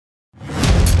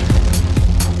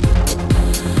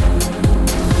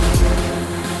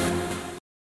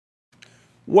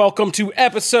Welcome to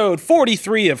episode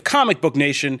 43 of Comic Book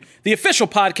Nation, the official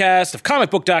podcast of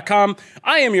comicbook.com.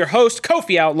 I am your host,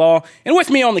 Kofi Outlaw, and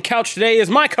with me on the couch today is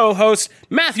my co-host,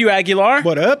 Matthew Aguilar.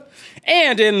 What up?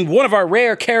 And in one of our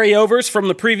rare carryovers from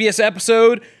the previous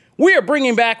episode, we are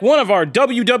bringing back one of our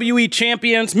WWE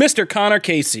champions, Mr. Connor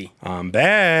Casey. I'm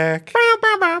back.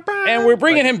 And we're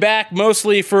bringing him back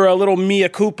mostly for a little mea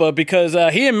culpa because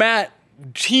he and Matt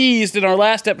teased in our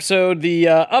last episode the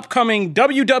upcoming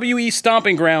WWE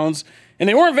Stomping Grounds, and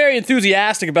they weren't very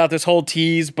enthusiastic about this whole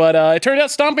tease, but it turned out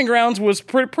Stomping Grounds was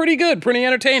pretty good, pretty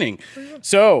entertaining.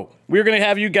 So we're going to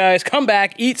have you guys come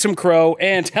back, eat some crow,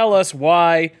 and tell us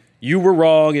why you were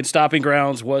wrong and Stomping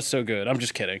Grounds was so good. I'm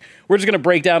just kidding. We're just going to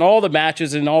break down all the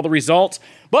matches and all the results,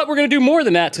 but we're going to do more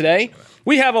than that today.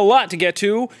 We have a lot to get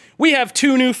to. We have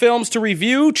 2 new films to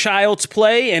review, Child's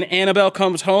Play and Annabelle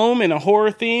Comes Home in a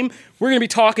horror theme. We're going to be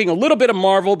talking a little bit of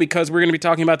Marvel because we're going to be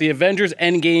talking about the Avengers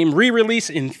Endgame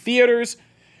re-release in theaters.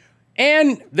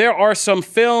 And there are some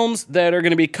films that are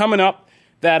going to be coming up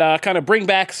that kind of bring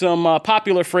back some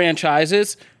popular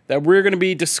franchises that we're going to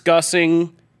be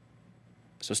discussing.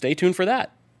 So stay tuned for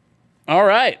that. All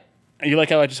right. You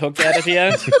like how I just hooked that at the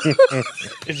end?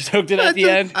 I just hooked it at the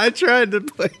end. I tried to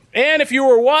play. And if you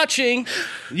were watching,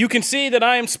 you can see that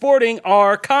I am sporting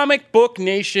our Comic Book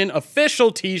Nation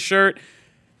official t-shirt.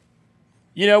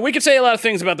 You know, we could say a lot of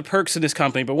things about the perks of this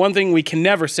company, but one thing we can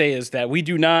never say is that we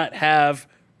do not have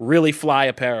really fly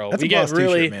apparel. That's we a boss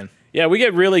t-shirt, man. Yeah, we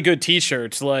get really good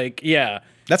t-shirts. Like, yeah.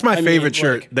 That's my favorite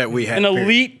shirt that we had. An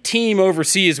elite team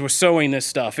overseas was sewing this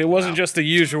stuff. It wasn't just the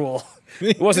usual.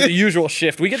 It wasn't the usual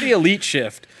shift. We get the elite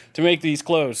shift to make these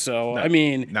clothes. So,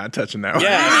 not touching that one.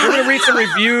 Yeah, we're going to read some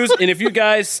reviews. And if you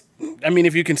guys,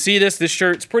 if you can see this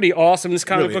shirt's pretty awesome, this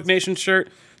Comic Book Nation shirt.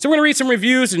 So we're going to read some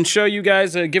reviews and show you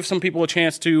guys, give some people a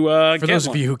chance to get one. For those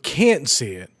of you who can't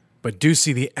see it, but do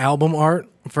see the album art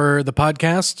for the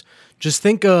podcast, just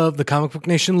think of the Comic Book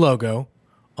Nation logo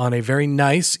on a very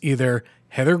nice, either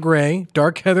heather gray,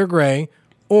 dark heather gray,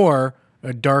 or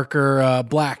a darker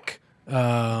black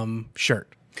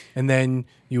shirt. And then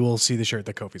you will see the shirt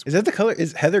that Kofi's wearing. Is that the color?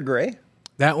 Is heather gray?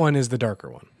 That one is the darker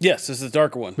one. Yes, this is the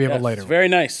darker one. We have a lighter one. Very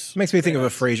nice. Makes me think of a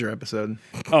Frasier episode.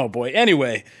 Oh, boy.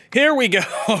 Anyway, here we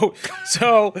go.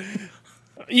 So,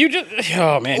 you just...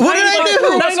 Oh, man. What did I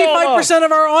do? 95%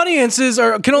 of our audiences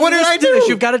can only listen to this.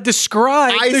 You've got to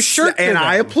describe the shirt and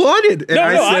I applauded. And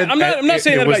I'm not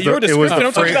saying that about your description.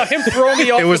 I'm talking about him throwing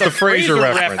me off. It was the Frasier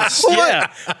reference.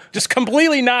 Yeah. Just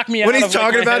completely knocked me out. When he's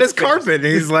talking about his carpet,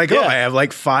 he's like, I have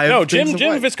like 5. No, Jim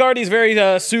Viscardi's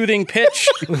very soothing pitch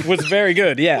was very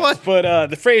good. Yeah. What? But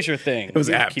the Frasier thing. It was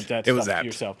apt. Keep that it was stuff apt. to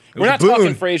yourself. We're not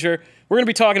talking Frasier. We're going to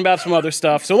be talking about some other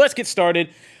stuff. So let's get started.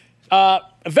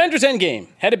 Avengers Endgame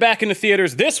headed back into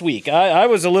theaters this week. I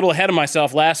was a little ahead of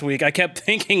myself last week. I kept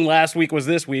thinking last week was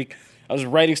this week. I was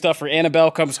writing stuff for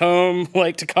Annabelle Comes Home,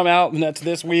 to come out, and that's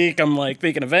this week. I'm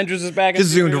thinking Avengers is back. Just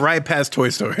zoomed right past Toy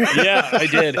Story. Yeah, I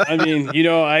did.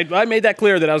 I made that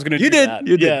clear that I was going to do that.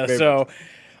 You did. Yeah, baby. So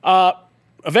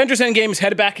Avengers Endgame is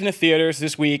headed back into theaters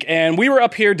this week, and we were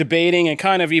up here debating and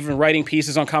kind of even writing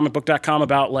pieces on comicbook.com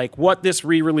about what this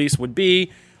re-release would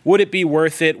be. Would it be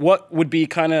worth it? What would be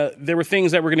there were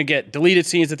things that were going to get deleted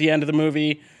scenes at the end of the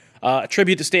movie, a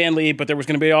tribute to Stan Lee, but there was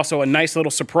going to be also a nice little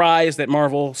surprise that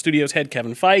Marvel Studios head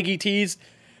Kevin Feige teased.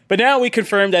 But now we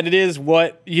confirmed that it is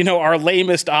our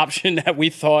lamest option that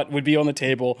we thought would be on the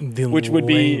table, which would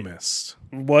be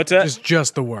what's that?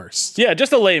 Just the worst. Yeah, just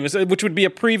the lamest, which would be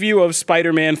a preview of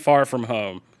Spider-Man Far From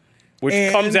Home,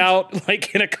 which comes out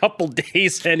in a couple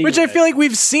days anyway. Which I feel like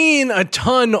we've seen a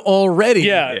ton already.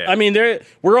 Yeah.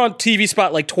 We're on TV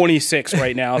spot 26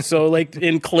 right now. So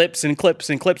in clips and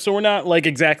clips and clips. So we're not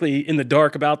exactly in the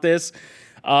dark about this.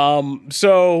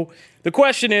 So the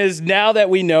question is, now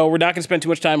that we know, we're not going to spend too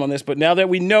much time on this, but now that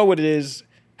we know what it is,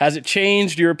 has it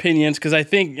changed your opinions? Because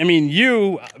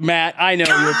you, Matt, I know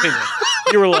your opinion.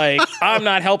 You were like, I'm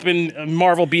not helping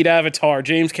Marvel beat Avatar.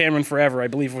 James Cameron forever, I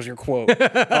believe was your quote.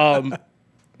 I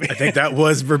think that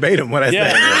was verbatim what I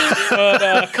said.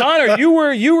 But Connor,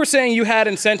 you were saying you had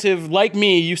incentive, like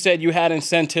me, you said you had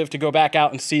incentive to go back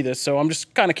out and see this. So I'm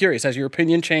just kind of curious, has your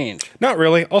opinion changed? Not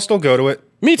really. I'll still go to it.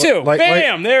 Me too.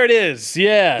 Bam, there it is.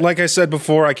 Yeah. Like I said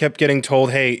before, I kept getting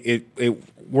told, hey, it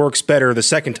works better the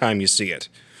second time you see it.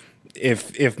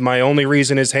 If my only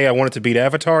reason is, hey, I want it to beat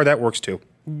Avatar, that works too.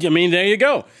 There you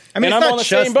go. It's not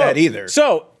just that either.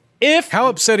 So, how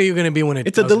upset are you going to be when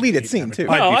it's a deleted scene too?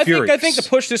 No, I think the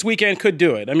push this weekend could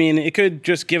do it. It could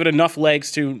just give it enough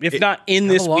legs to, if not in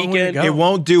this weekend. It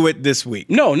won't do it this week.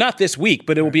 No, not this week,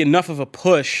 but it will be enough of a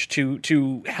push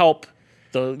to help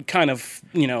the kind of,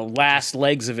 last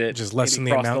legs of it. Just less than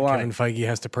the maybe cross amount line. Kevin Feige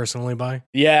has to personally buy.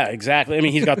 Yeah, exactly. I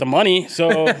mean, he's got the money,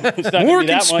 so it's not More gonna be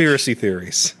that much. conspiracy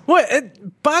theories. What?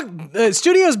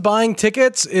 Studios buying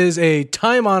tickets is a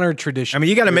time-honored tradition. I mean,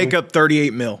 you got to make up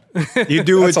 38 mil. You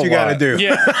do what That's a you got to lot.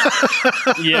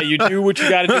 do. Yeah, you do what you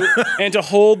got to do, and to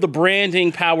hold the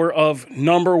branding power of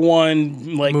number one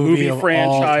movie of all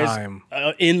franchise time.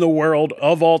 In the world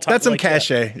of all time. That's some like that.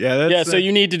 cachet. Yeah, that's, Yeah, so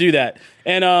you need to do that,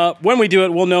 and when we do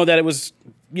it, we'll know that it was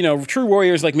true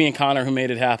warriors like me and Connor who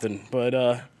made it happen. But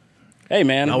hey,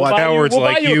 man, I'll watch cowards we'll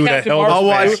buy like you a you that Captain held Marvel.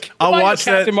 us back. I'll I'll buy watch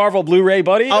you a Captain Marvel Blu-ray,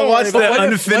 buddy. I'll watch Don't worry the about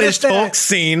it. unfinished that- Hulk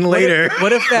scene later.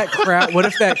 What if that crowd? What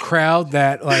if that crowd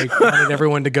that wanted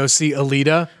everyone to go see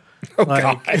Alita,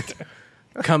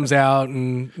 comes out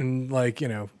and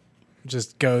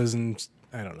just goes and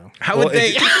I don't know. How Well, would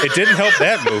they? it didn't help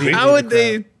that movie. How would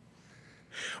they?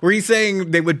 Were you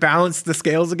saying they would balance the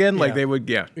scales again? Like Yeah. they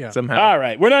would, somehow. All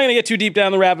right, we're not going to get too deep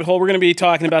down the rabbit hole. We're going to be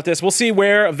talking about this. We'll see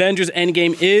where Avengers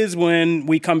Endgame is when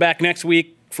we come back next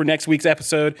week for next week's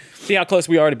episode. See how close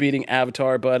we are to beating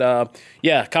Avatar. But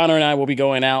yeah, Connor and I will be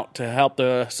going out to help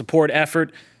the support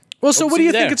effort. Well, so Hope what to do see you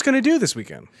you think there. it's going to do this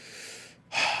weekend?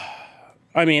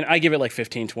 I mean, I give it like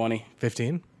 15, 20.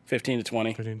 15? 15 to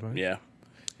 20. 15, 20? Yeah.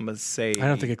 I'm gonna say. I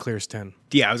don't think it clears 10.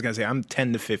 Yeah, I was gonna say I'm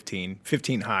 10 to 15,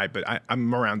 15 high, but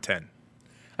I'm around 10.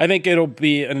 I think it'll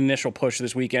be an initial push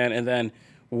this weekend, and then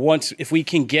if we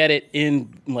can get it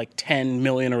in like 10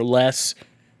 million or less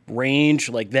range,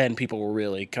 then people will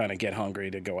really kind of get hungry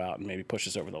to go out and maybe push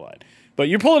us over the line. But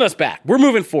you're pulling us back. We're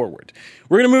moving forward.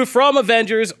 We're going to move from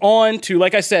Avengers on to,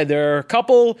 like I said, there are a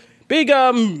couple big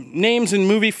names in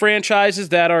movie franchises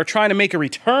that are trying to make a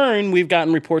return. We've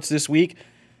gotten reports this week.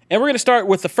 And we're going to start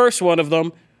with the first one of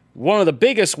them, one of the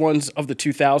biggest ones of the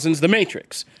 2000s, The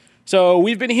Matrix. So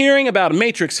we've been hearing about a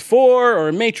Matrix 4 or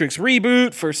a Matrix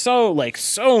reboot for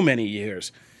so many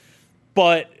years.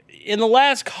 But in the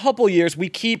last couple years, we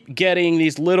keep getting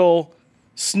these little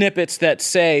snippets that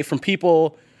say from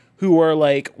people who are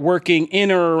working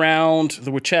in or around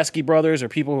the Wachowski brothers or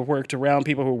people who worked around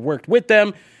people who worked with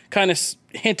them, kind of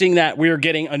hinting that we're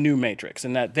getting a new Matrix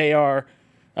and that they are,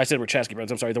 I said Wachowski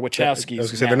brothers, I'm sorry, the Wachowskis. I was going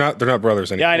to say now. they're not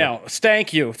brothers anymore. Yeah, I know.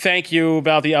 Thank you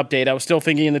about the update. I was still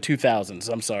thinking in the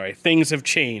 2000s. I'm sorry. Things have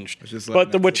changed.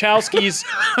 But the Wachowskis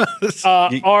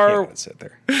You are can't sit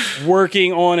there.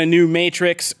 working on a new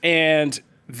Matrix, and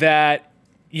that,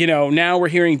 now we're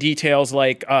hearing details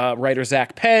like writer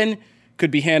Zach Penn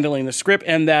could be handling the script,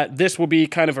 and that this will be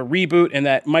kind of a reboot, and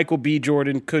that Michael B.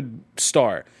 Jordan could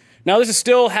star. Now, this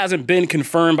still hasn't been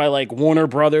confirmed by Warner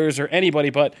Brothers or anybody,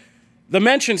 but the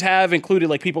mentions have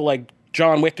included people like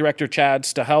John Wick director Chad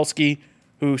Stahelski,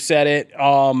 who said it.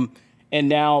 And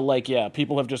now,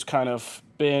 people have just kind of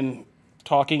been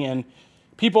talking, and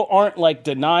people aren't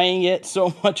denying it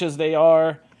so much as they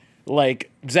are.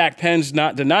 Zach Penn's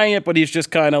not denying it, but he's just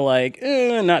kind of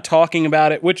not talking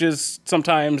about it, which is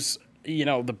sometimes,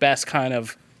 the best kind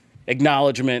of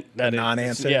acknowledgement that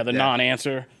non-answer? Yeah, the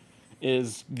non-answer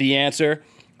is the answer.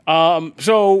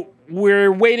 So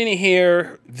we're waiting to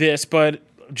hear this, but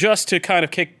just to kind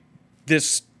of kick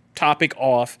this topic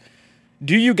off,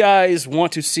 do you guys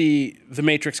want to see the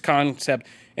Matrix concept?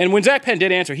 And when Zach Penn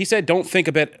did answer, he said, don't think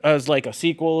of it as a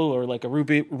sequel or a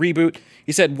reboot.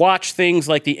 He said, watch things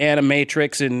like the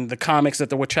Animatrix and the comics that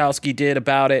the Wachowski did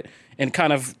about it and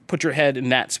kind of put your head in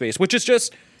that space, which is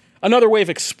just another way of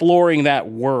exploring that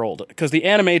world. Because the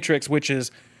Animatrix, which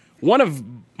is one of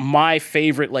my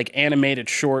favorite animated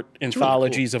short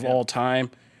anthologies of all time,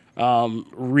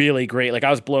 really great. I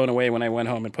was blown away when I went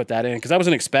home and put that in because I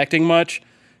wasn't expecting much,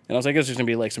 and I was like, it's just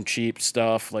gonna be some cheap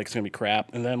stuff, it's gonna be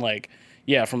crap. And then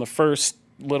from the first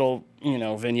little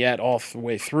vignette all the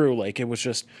way through, it was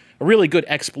just a really good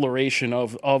exploration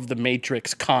of the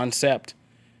Matrix concept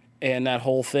and that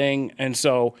whole thing. And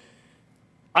so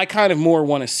I kind of more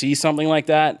want to see something like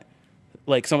that,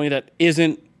 something that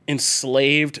isn't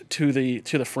enslaved to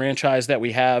the franchise that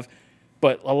we have,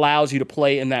 but allows you to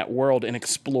play in that world and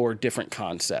explore different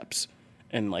concepts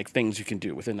and things you can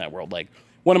do within that world.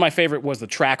 One of my favorite was the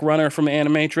track runner from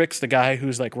Animatrix, the guy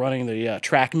who's running the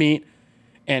track meet,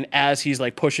 and as he's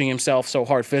pushing himself so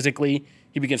hard physically,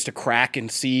 he begins to crack and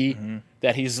see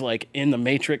that he's in the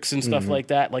Matrix and stuff like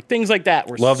that. Things like that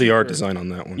were Love the super- art design on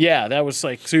that one. Yeah, that was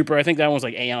super. I think that one was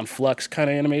Aeon Flux kind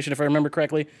of animation, if I remember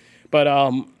correctly.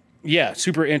 But yeah,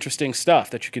 super interesting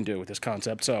stuff that you can do with this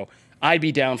concept. So I'd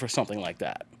be down for something like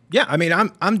that. Yeah, I mean,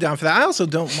 I'm down for that. I also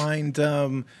don't mind,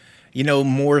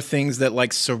 more things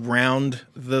that surround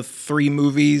the three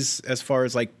movies as far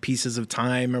as pieces of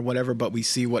time or whatever. But we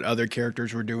see what other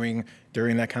characters were doing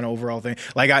during that kind of overall thing.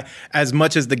 As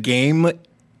much as the game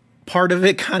part of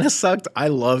it kind of sucked. I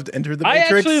loved Enter the I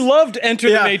Matrix. actually loved Enter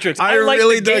the Matrix. I liked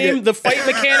really the dug game, it. the fight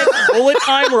mechanics, bullet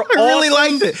time were I really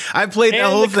awesome. liked it. I played And the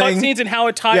whole the thing. cutscenes and how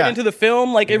it tied into the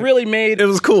film, like it really made It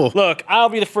was cool. Look, I'll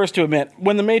be the first to admit,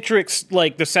 when the Matrix,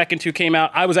 like the second two came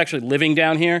out, I was actually living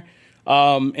down here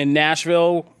in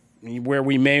Nashville, where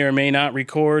we may or may not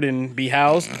record and be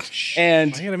housed,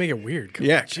 and I gotta make it weird.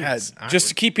 Yeah, just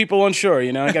to keep people unsure,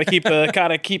 you know, I gotta keep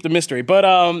the mystery. But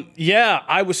yeah,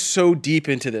 I was so deep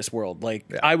into this world,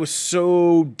 I was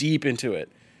so deep into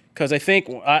it because I think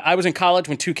I was in college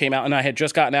when 2 came out, and I had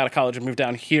just gotten out of college and moved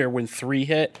down here when 3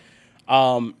 hit.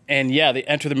 And yeah, the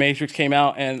Enter the Matrix came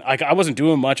out, and I wasn't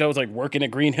doing much. I was like working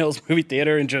at Green Hills movie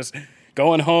theater and just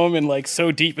going home and like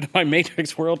so deep into my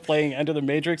Matrix world playing Enter the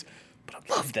Matrix. But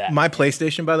I love that. My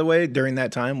PlayStation, by the way, during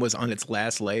that time was on its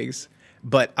last legs.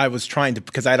 But I was trying to,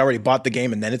 because I'd already bought the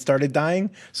game and then it started dying.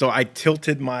 So I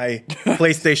tilted my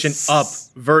PlayStation up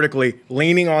vertically,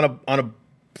 leaning on a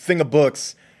thing of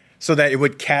books so that it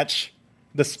would catch,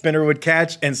 the spinner would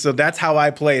catch. And so that's how I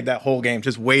played that whole game,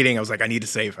 just waiting. I was like, I need to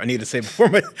save before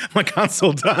my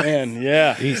console dies. Man,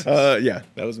 yeah. Yeah,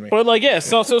 that was me. But like, yeah,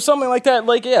 so something like that,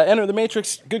 like, yeah, Enter the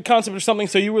Matrix, good concept or something.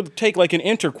 So you would take like an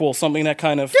interquel, something that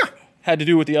kind of had to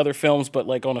do with the other films, but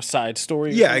like on a side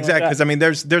story. Yeah, exactly. Like Because I mean,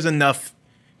 there's enough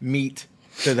meat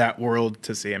to that world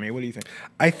to see. I mean, what do you think?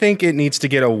 I think it needs to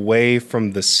get away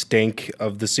from the stink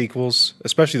of the sequels,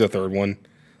 especially the third one.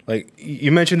 Like,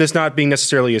 you mentioned this not being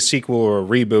necessarily a sequel or a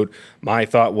reboot. My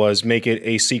thought was make it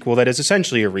a sequel that is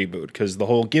essentially a reboot, because the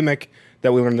whole gimmick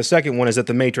that we learned in the second one is that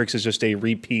the Matrix is just a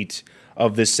repeat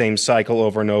of this same cycle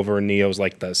over and over, and Neo's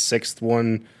like the sixth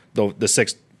one, the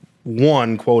sixth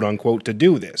one, quote unquote, to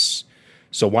do this.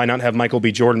 So why not have Michael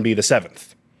B. Jordan be the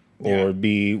seventh? Or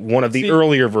be one of the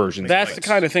earlier versions. That's the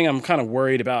kind of thing I'm kind of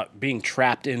worried about, being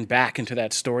trapped back into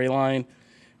that storyline.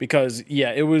 Because,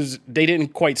 yeah, they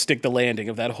didn't quite stick the landing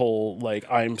of that whole, like,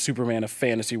 I'm Superman of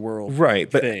fantasy world right,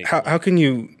 but thing. how can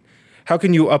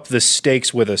you up the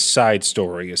stakes with a side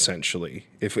story, essentially?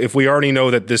 If we already know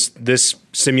that this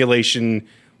simulation,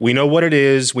 we know what it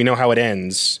is, we know how it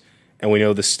ends, and we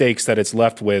know the stakes that it's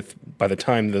left with by the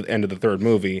time the end of the third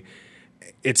movie,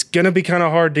 it's going to be kind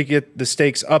of hard to get the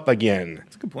stakes up again.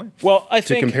 That's a good point. Well, I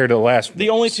think compare to the last the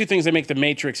only two things that make the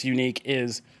Matrix unique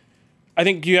is, I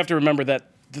think you have to remember that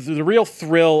the real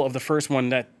thrill of the first one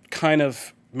that kind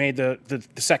of made the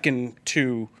second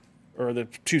two, or the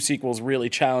two sequels, really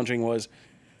challenging was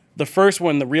the first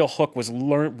one. The real hook was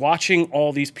watching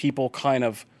all these people kind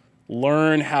of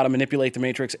learn how to manipulate the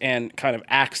Matrix and kind of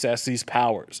access these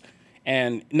powers.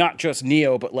 And not just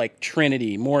Neo, but like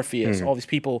Trinity, Morpheus, all these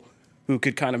people who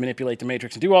could kind of manipulate the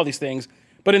Matrix and do all these things.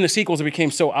 But in the sequels, it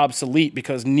became so obsolete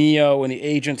because Neo and the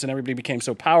agents and everybody became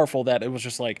so powerful that it was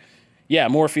just like, yeah,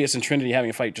 Morpheus and Trinity having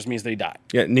a fight just means they die.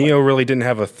 Yeah, Neo really didn't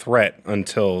have a threat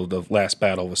until the last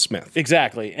battle with Smith.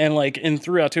 Exactly. And like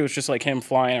throughout too, it's just like him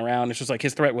flying around. It's just like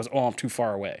his threat was, I'm too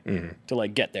far away to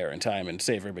like get there in time and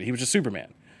save everybody. He was just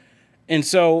Superman. And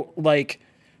so like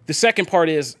the second part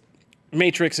is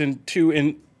Matrix and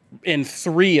 2 and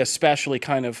 3 especially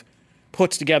kind of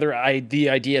puts together the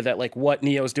idea that like what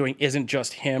Neo's doing isn't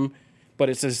just him, but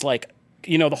it's this like,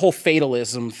 you know, the whole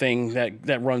fatalism thing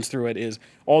that runs through it is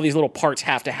all these little parts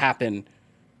have to happen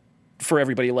for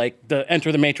everybody. Like the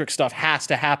Enter the Matrix stuff has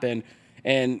to happen,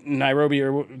 and Nairobi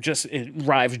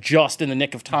arrives just in the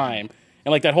nick of time.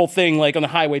 And like that whole thing, like on the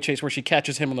highway chase where she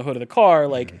catches him on the hood of the car,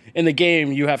 like in the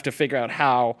game, you have to figure out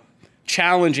how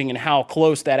challenging and how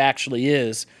close that actually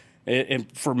is.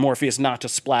 And for Morpheus not to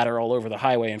splatter all over the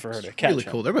highway and for her to catch Really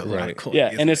him. cool. There were a lot of cool. Yeah,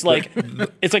 ideas and there. it's like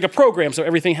it's like a program, so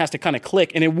everything has to kind of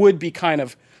click, and it would be kind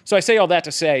of. So I say all that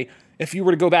to say, if you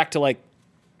were to go back to like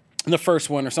the first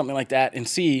one or something like that, and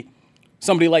see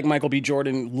somebody like Michael B.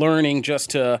 Jordan learning just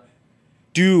to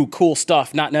do cool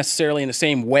stuff, not necessarily in the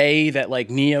same way that like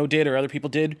Neo did or other people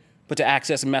did, but to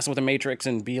access and mess with the Matrix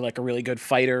and be like a really good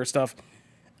fighter or stuff.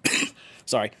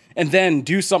 Sorry, and then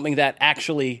do something that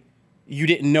actually you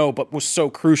didn't know, but was so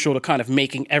crucial to kind of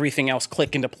making everything else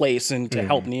click into place and to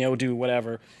help Neo do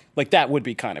whatever. Like that would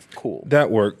be kind of cool.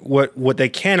 That work. What they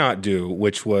cannot do,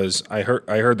 which was I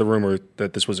heard the rumor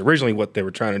that this was originally what they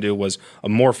were trying to do, was a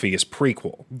Morpheus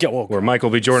prequel, where Michael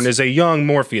B. Jordan is a young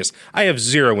Morpheus. I have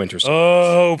zero interest.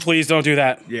 Oh, please don't do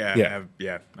that. Yeah.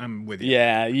 I'm with you.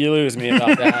 Yeah, you lose me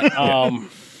about that.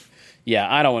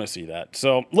 Yeah, I don't want to see that.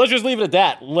 So let's just leave it at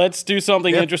that. Let's do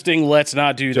something interesting. Let's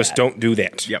not do that. Just don't do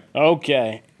that. Yep.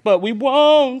 Okay. But we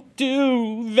won't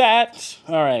do that.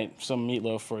 All right, some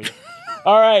meatloaf for you.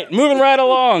 All right, moving right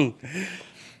along.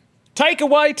 Taika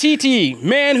Waititi,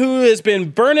 man who has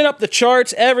been burning up the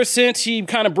charts ever since he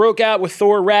kind of broke out with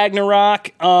Thor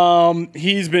Ragnarok.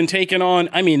 He's been taking on,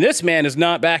 I mean, this man is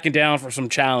not backing down for some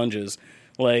challenges.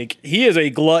 Like, he is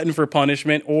a glutton for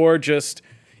punishment, or just,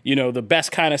 you know, the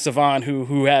best kind of savant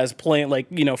who has plan, like,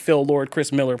 you know, Phil Lord,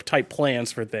 Chris Miller type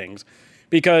plans for things.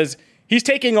 Because he's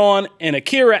taking on an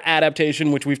Akira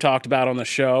adaptation, which we've talked about on the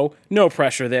show. No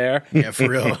pressure there. Yeah, for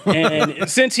real. And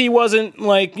since he wasn't,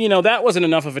 like, you know, that wasn't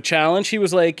enough of a challenge, he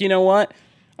was like, you know what?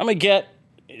 I'm going to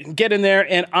get in there,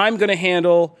 and I'm going to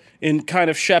handle and kind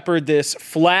of shepherd this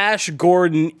Flash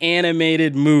Gordon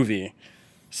animated movie.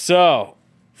 So,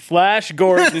 Flash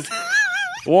Gordon is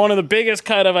one of the biggest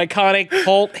kind of iconic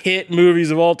cult hit movies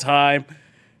of all time.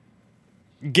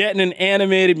 Getting an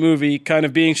animated movie kind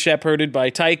of being shepherded by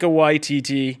Taika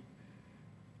Waititi.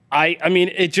 I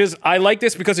mean, I like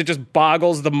this because it just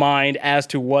boggles the mind as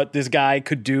to what this guy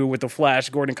could do with the Flash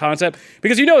Gordon concept.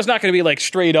 Because you know it's not going to be like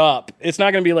straight up. It's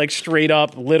not going to be like straight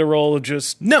up, literal,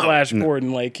 just Flash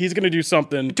Gordon. Like, he's going to do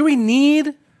something. Do we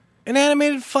need an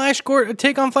animated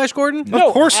take on Flash Gordon? No,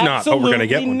 of course not, but we're going to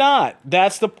get one. Not.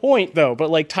 That's the point, though.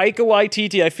 But like Taika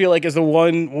Waititi, I feel like was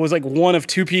one of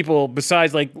two people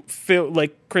besides like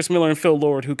Chris Miller and Phil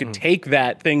Lord who could take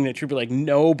that thing that you'd be like,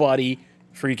 nobody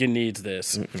freaking needs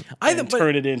this, and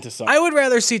turn it into something. I would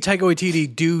rather see Taika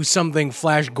Waititi do something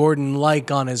Flash Gordon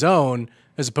like on his own,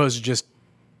 as opposed to just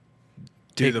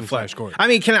do the Flash Gordon. I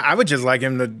mean, I would just like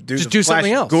him to do Flash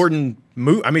something else. Gordon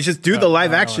movie. I mean, just do the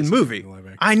live action movie.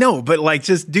 I know, but like,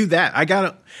 just do that.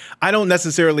 I don't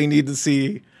necessarily need to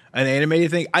see an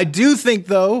animated thing. I do think,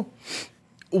 though,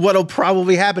 what'll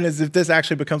probably happen is if this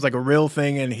actually becomes like a real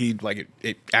thing and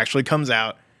it actually comes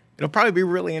out, it'll probably be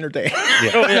really entertaining.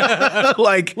 Yeah.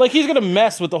 like he's gonna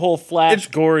mess with the whole Flash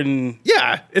Gordon.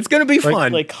 Yeah, it's gonna be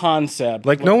fun. Like concept.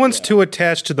 Like, no one's too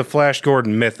attached to the Flash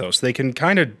Gordon mythos. He can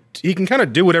kind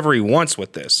of do whatever he wants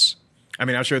with this. I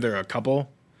mean, I'm sure there are a couple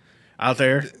out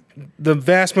there. The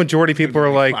vast majority of people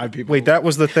are like, wait, that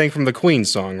was the thing from the Queen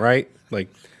song, right? Like,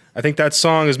 I think that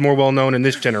song is more well known in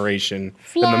this generation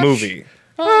than the movie.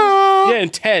 Yeah,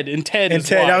 and Ted.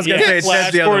 I was going to say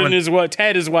Flash Gordon is what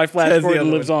Ted is why Flash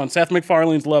Gordon lives on. Seth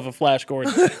MacFarlane's love of Flash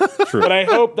Gordon. True. But I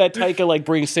hope that Taika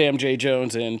brings Sam J.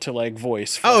 Jones in to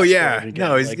voice Flash Gordon again.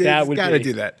 No, he's got to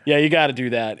do that. Yeah, you got to do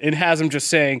that. And has him just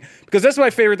saying, because that's my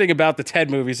favorite thing about the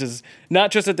Ted movies is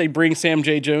not just that they bring Sam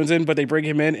J. Jones in, but they bring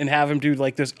him in and have him do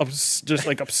this just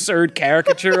absurd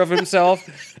caricature of himself.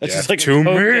 It's just like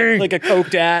a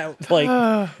coked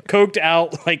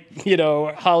out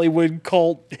Hollywood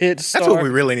cult hit star. That's what we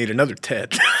really need, another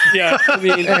Ted. Yeah, I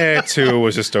mean, 2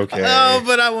 was just okay. Oh,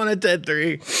 but I wanted Ted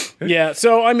 3. Yeah,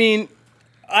 so I mean,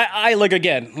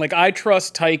 I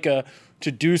trust Taika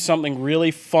to do something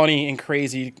really funny and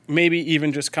crazy, maybe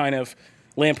even just kind of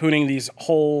lampooning these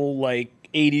whole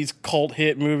 80s cult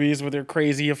hit movies with their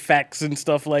crazy effects and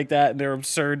stuff like that and their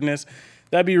absurdness.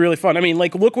 That'd be really fun. I mean,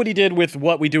 look what he did with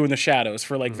What We Do in the Shadows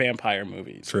for vampire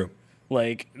movies. True.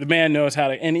 The man knows how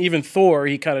to, and even Thor,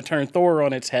 he kind of turned Thor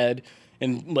on its head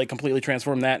and completely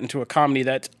transformed that into a comedy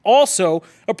that's also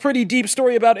a pretty deep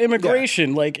story about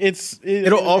immigration. Yeah.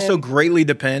 It'll also greatly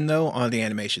depend though on the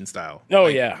animation style. Oh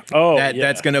yeah.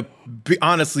 That's gonna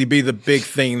honestly be the big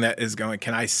thing that is going.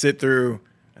 Can I sit through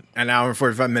an hour and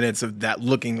 45 minutes of that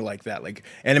looking like that?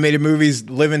 Animated movies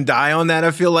live and die on that.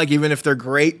 I feel like even if they're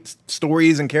great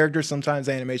stories and characters, sometimes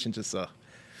animation just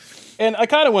And I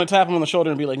kind of want to tap him on the shoulder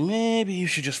and be like, maybe you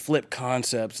should just flip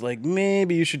concepts.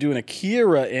 Maybe you should do an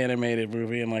Akira animated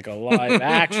movie and a live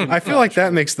action. I feel like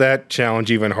that makes that challenge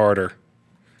even harder.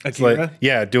 Akira?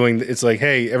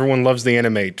 Hey, everyone loves the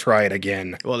anime. Try it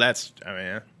again. Well, I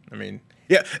mean,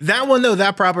 that one though,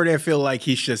 that property, I feel like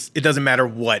it doesn't matter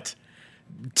what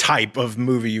type of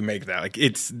movie you make that.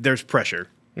 There's pressure.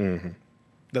 Mm-hmm.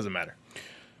 Doesn't matter.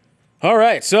 All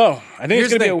right, so I think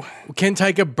it's going to be Can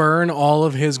Taika burn all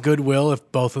of his goodwill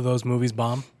if both of those movies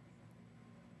bomb?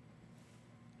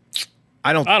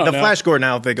 I don't know. Flash Gordon, I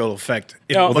don't think it'll affect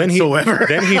it whatsoever.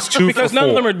 Then he's 2 because none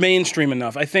of them are mainstream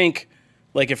enough. I think,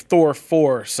 if Thor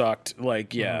 4 sucked,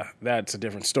 that's a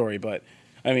different story. But,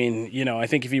 I mean, I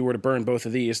think if you were to burn both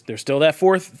of these, there's still that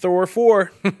fourth Thor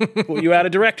 4. Put you out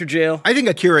of director jail. I think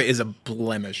Akira is a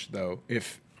blemish, though,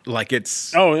 if...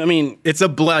 it's it's a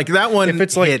that one. If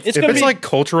it's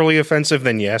culturally offensive,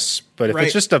 then yes. But if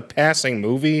it's just a passing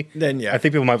movie, then yeah, I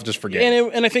think people might just forget.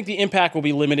 And I think the impact will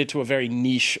be limited to a very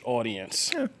niche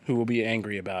audience who will be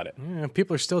angry about it. Yeah,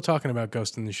 people are still talking about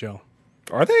Ghost in the Shell.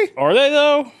 Are they? Are they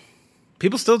though?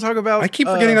 People still talk about. I keep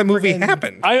forgetting that movie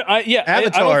happened.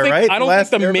 Avatar, right? I don't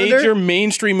think the major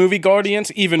mainstream movie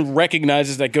audience even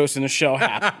recognizes that Ghost in the Shell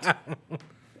happened.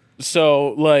 So,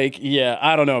 like, yeah,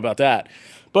 I don't know about that.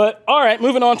 But, all right,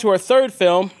 moving on to our third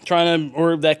film,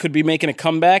 or that could be making a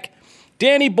comeback.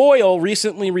 Danny Boyle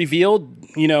recently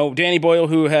revealed, Danny Boyle,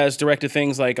 who has directed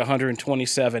things like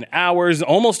 127 Hours,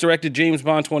 almost directed James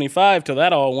Bond 25, till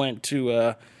that all went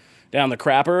to down the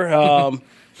crapper.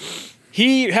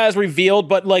 He has revealed,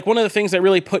 but like one of the things that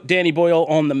really put Danny Boyle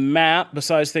on the map,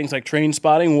 besides things like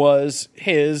Trainspotting, was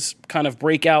his kind of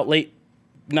breakout late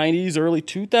 90s, early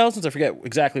 2000s. I forget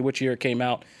exactly which year it came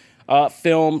out.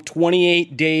 Film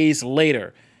 28 Days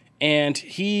Later. And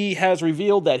he has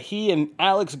revealed that he and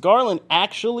Alex Garland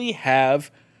actually have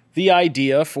the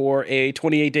idea for a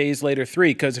 28 Days Later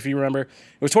 3. Because if you remember, it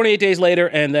was 28 Days Later,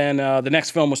 and then the next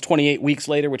film was 28 Weeks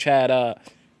Later, which had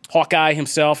Hawkeye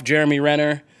himself, Jeremy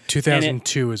Renner.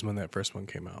 2002 is when that first one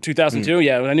came out. 2002,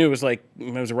 yeah. I knew it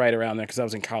was right around there because I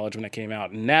was in college when it came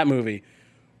out. And that movie,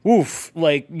 oof,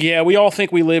 like, yeah, we all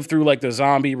think we live through like the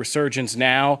zombie resurgence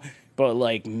now, but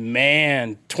like,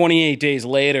 man, 28 Days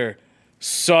Later,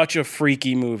 such a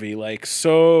freaky movie. Like,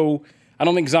 so, I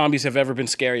don't think zombies have ever been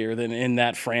scarier than in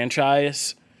that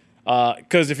franchise.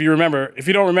 Because if you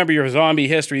don't remember your zombie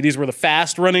history, these were the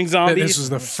fast-running zombies. This was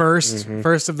the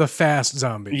first of the fast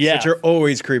zombies. Yeah. But you're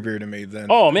always creepier to me than.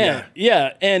 Oh, man.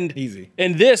 Yeah. And Easy.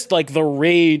 And this, like, the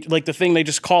rage, like, the thing, they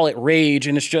just call it rage,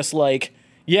 and it's just like,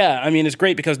 yeah, I mean, it's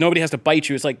great because nobody has to bite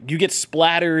you. It's like you get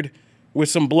splattered with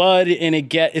some blood, and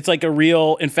it's like a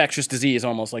real infectious disease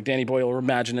almost. Like Danny Boyle,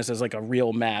 imagine this as like a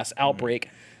real mass outbreak.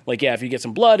 Like, yeah, if you get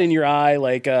some blood in your eye,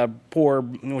 like poor,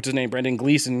 what's his name, Brendan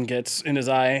Gleeson gets in his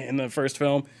eye in the first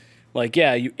film, like,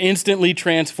 yeah, you instantly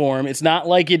transform. It's not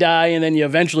like you die and then you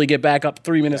eventually get back up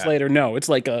 3 minutes later. No, it's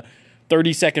like a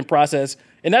 30-second process.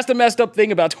 And that's the messed up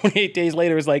thing about 28 Days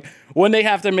Later is, like, when they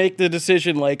have to make the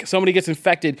decision, like, somebody gets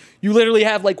infected, you literally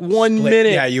have, like, 1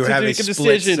 minute Yeah, you to have a make a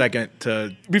split decision second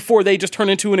to. before they just turn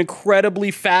into an incredibly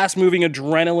fast-moving,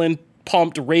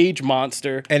 adrenaline-pumped rage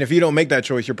monster. And if you don't make that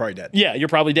choice, you're probably dead. Yeah, you're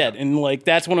probably dead. And, like,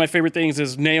 that's one of my favorite things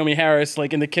is Naomi Harris,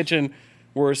 like, in the kitchen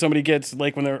where somebody gets,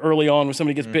 like, when they're early on, when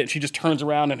somebody gets bit, she just turns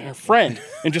around and her friend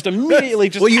and just immediately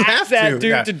just Well, you hacks have that to,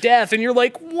 dude yeah. to death. And you're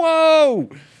like, whoa.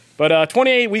 But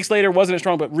 28 Weeks Later wasn't as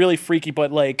strong, but really freaky.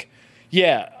 But, like,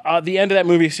 yeah, the end of that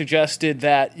movie suggested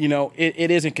that, it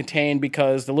isn't contained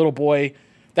because the little boy,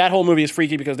 that whole movie is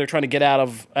freaky because they're trying to get out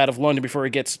of London before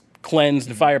he gets cleansed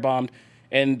and firebombed.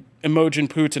 And Imogen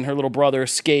Poots and her little brother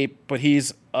escape, but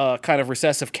he's a kind of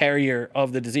recessive carrier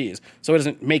of the disease. So it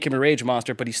doesn't make him a rage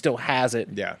monster, but he still has it.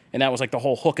 Yeah. And that was like the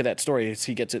whole hook of that story is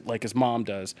he gets it like his mom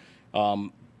does.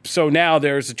 So now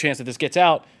there's a chance that this gets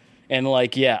out. And,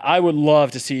 like, yeah, I would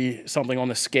love to see something on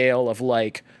the scale of,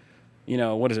 like,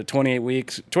 what is it, 28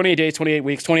 weeks? 28 days, 28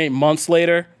 weeks, 28 months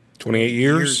later. 28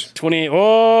 years. 28,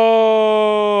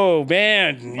 oh,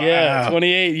 man. Wow. Yeah,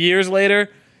 28 years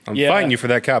later. I'm fighting you for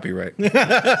that copyright. And,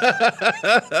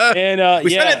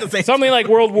 We said it at the same something like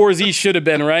World War Z should have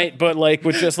been, right? But, like,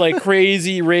 with just, like,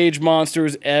 crazy rage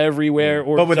monsters everywhere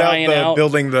or But without dying out.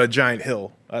 building the giant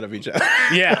hill out of each other.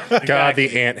 Yeah. God,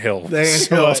 the anthill.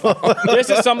 This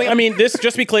is something, I mean, just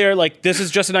to be clear, like, this is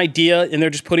just an idea, and they're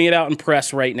just putting it out in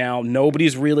press right now.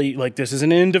 Nobody's really, like, this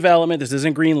isn't in development, this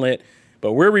isn't greenlit,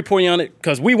 but we're reporting on it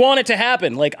because we want it to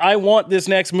happen. Like, I want this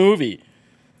next movie.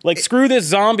 Like, screw this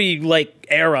zombie, like,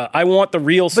 era. I want the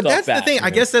real stuff back. But that's the thing.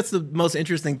 I guess that's the most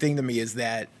interesting thing to me is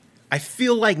that I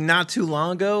feel like not too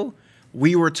long ago,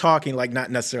 we were talking, like, not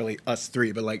necessarily us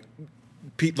three, but, like,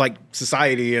 like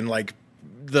society and, like,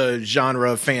 the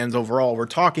genre fans overall, we're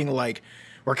talking like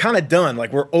we're kind of done.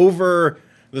 Like, we're over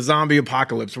the zombie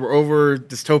apocalypse. We're over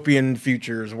dystopian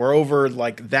futures. We're over,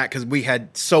 like, that because we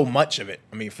had so much of it.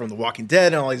 I mean, from The Walking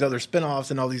Dead and all these other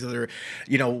spinoffs and all these other,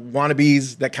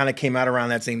 wannabes that kind of came out around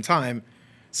that same time.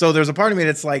 So there's a part of me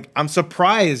that's like, I'm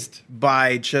surprised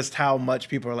by just how much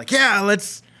people are like, yeah,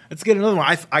 let's get another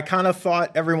one. I kind of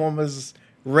thought everyone was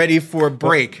ready for a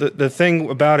break. Well, the thing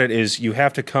about it is you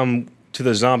have to come to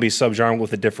the zombie subgenre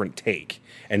with a different take.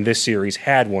 And this series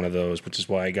had one of those, which is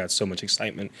why I got so much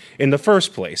excitement in the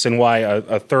first place and why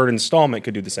a third installment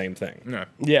could do the same thing.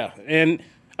 Yeah, and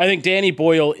I think Danny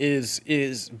Boyle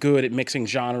is good at mixing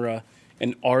genre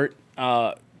and art.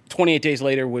 28 Days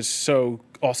Later was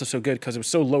also so good because it was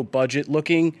so low budget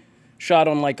looking, shot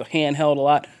on like a handheld a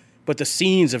lot. But the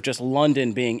scenes of just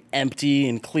London being empty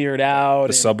and cleared out,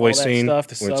 the subway scene, the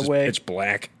subway, it's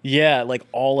black. Yeah, like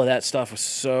all of that stuff was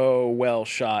so well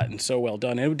shot and so well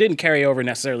done. And it didn't carry over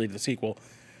necessarily to the sequel.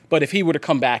 But if he were to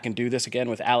come back and do this again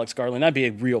with Alex Garland, that'd be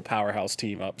a real powerhouse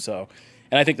team up. So,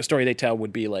 and I think the story they tell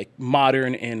would be like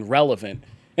modern and relevant.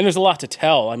 And there's a lot to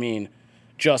tell. I mean,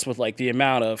 just with like the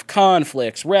amount of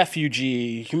conflicts,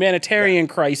 refugee, humanitarian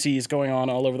crises going on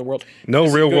all over the world. No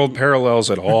real world parallels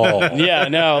at all. Yeah,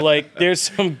 no, like there's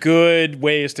some good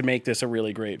ways to make this a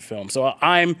really great film. So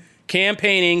I'm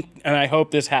campaigning, and I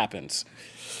hope this happens.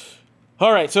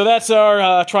 All right, so that's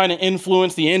our trying to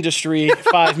influence the industry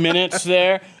 5 minutes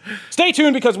there. Stay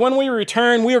tuned, because when we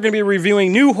return, we are going to be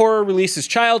reviewing new horror releases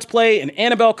Child's Play and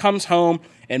Annabelle Comes Home,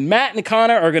 and Matt and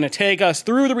Connor are going to take us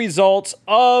through the results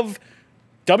of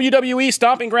WWE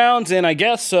Stomping Grounds, and I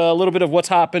guess a little bit of what's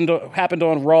happened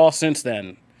on Raw since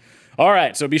then. All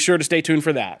right, so be sure to stay tuned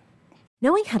for that.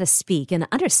 Knowing how to speak and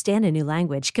understand a new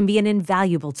language can be an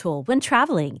invaluable tool when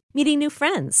traveling, meeting new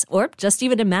friends, or just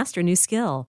even to master a new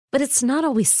skill. But it's not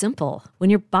always simple when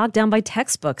you're bogged down by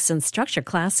textbooks and structure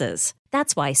classes.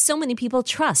 That's why so many people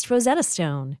trust Rosetta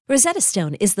Stone. Rosetta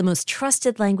Stone is the most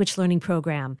trusted language learning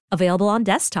program, available on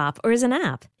desktop or as an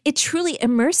app. It truly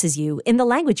immerses you in the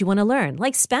language you want to learn,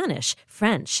 like Spanish,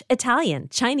 French, Italian,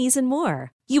 Chinese, and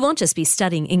more. You won't just be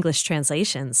studying English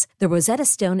translations. The Rosetta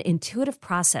Stone intuitive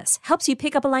process helps you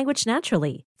pick up a language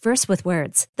naturally, first with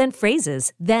words, then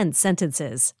phrases, then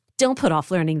sentences. Don't put off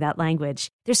learning that language.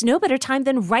 There's no better time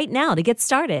than right now to get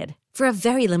started. For a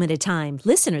very limited time,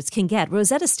 listeners can get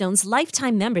Rosetta Stone's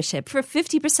lifetime membership for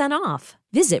 50% off.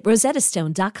 Visit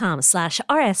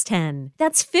rosettastone.com/rs10.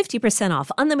 That's 50%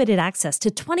 off unlimited access to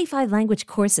 25 language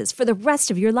courses for the rest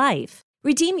of your life.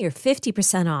 Redeem your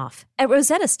 50% off at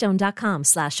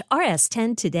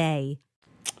rosettastone.com/rs10 today.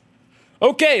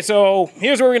 Okay, so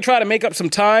here's where we're going to try to make up some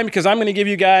time, because I'm going to give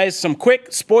you guys some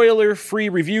quick spoiler-free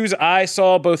reviews. I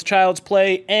saw both Child's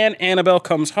Play and Annabelle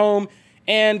Comes Home,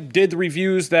 and did the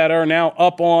reviews that are now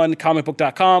up on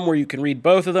comicbook.com, where you can read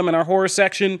both of them in our horror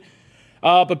section.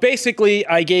 But basically,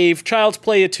 I gave Child's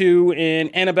Play a 2 and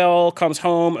Annabelle Comes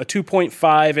Home a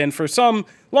 2.5, and for some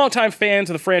longtime fans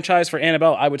of the franchise for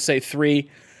Annabelle, I would say 3.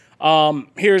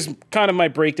 Here's kind of my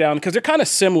breakdown, because they're kind of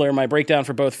similar. My breakdown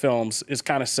for both films is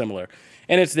kind of similar.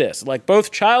 And it's this, like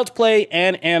both Child's Play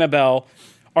and Annabelle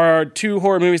are 2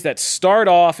 horror movies that start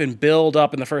off and build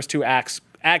up in the first 2 acts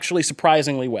actually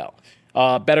surprisingly well,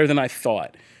 better than I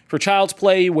thought. For Child's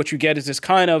Play, what you get is this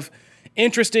kind of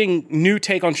interesting new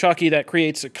take on Chucky that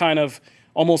creates a kind of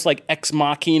almost like Ex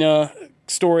Machina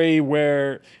story,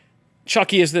 where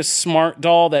Chucky is this smart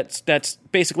doll that's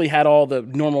basically had all the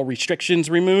normal restrictions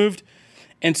removed.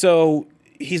 And so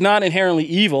he's not inherently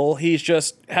evil. He's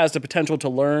just has the potential to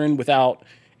learn without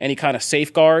any kind of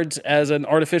safeguards as an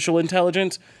artificial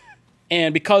intelligence.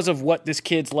 And because of what this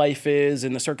kid's life is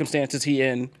and the circumstances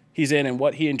he's in and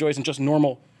what he enjoys and just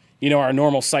normal, our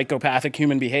normal psychopathic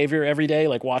human behavior every day,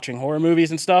 like watching horror movies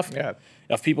and stuff,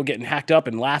 of people getting hacked up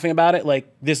and laughing about it, like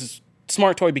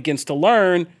smart toy begins to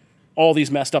learn all these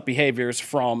messed up behaviors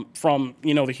from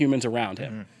the humans around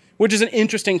him, which is an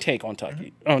interesting take on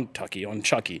Chucky.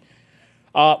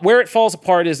 Where it falls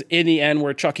apart is in the end,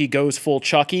 where Chucky goes full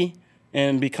Chucky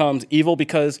and becomes evil,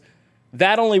 because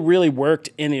that only really worked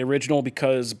in the original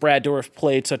because Brad Dourif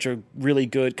played such a really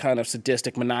good kind of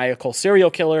sadistic, maniacal serial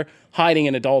killer hiding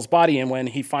in a doll's body, and when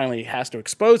he finally has to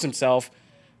expose himself,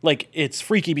 like, it's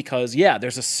freaky because,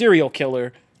 there's a serial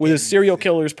killer with a serial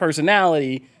killer's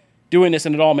personality doing this,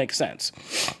 and it all makes sense.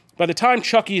 By the time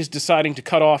Chucky is deciding to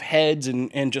cut off heads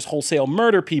and just wholesale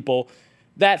murder people,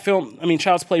 that film,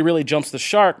 Child's Play really jumps the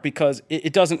shark, because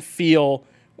it doesn't feel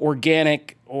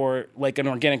organic or like an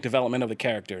organic development of the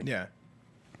character. Yeah.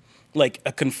 Like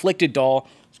a conflicted doll,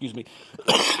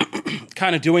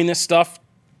 kind of doing this stuff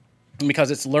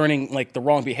because it's learning like the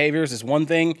wrong behaviors is one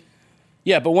thing.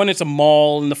 Yeah, but when it's a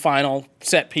mall in the final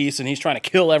set piece and he's trying to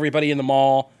kill everybody in the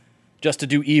mall just to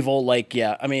do evil,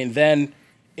 then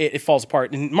it falls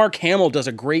apart. And Mark Hamill does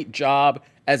a great job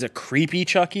as a creepy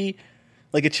Chucky.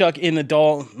 Like a Chuck in the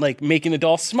doll, like making the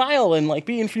doll smile and like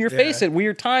be in your face at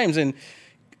weird times. And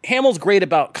Hamill's great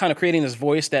about kind of creating this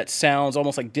voice that sounds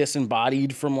almost like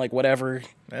disembodied from like whatever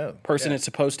person it's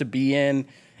supposed to be in.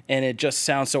 And it just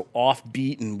sounds so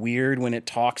offbeat and weird when it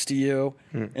talks to you.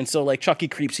 And so like Chucky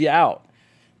creeps you out.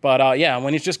 But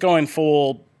when he's just going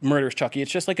full murderous Chucky,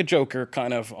 it's just like a Joker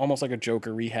kind of, almost like a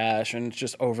Joker rehash. And it's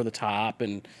just over the top.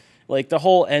 And like the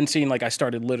whole end scene, like I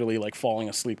started literally like falling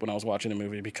asleep when I was watching the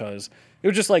movie, because it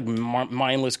was just like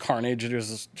mindless carnage. It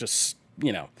was just,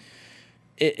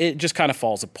 it just kind of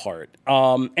falls apart.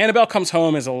 Annabelle Comes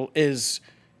Home is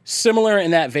similar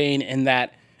in that vein, in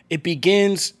that it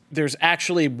begins, there's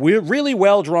actually really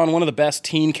well drawn, one of the best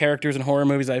teen characters in horror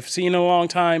movies I've seen in a long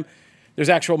time. There's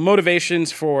actual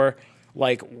motivations for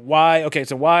like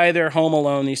why they're home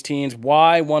alone, these teens,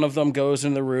 why one of them goes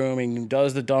in the room and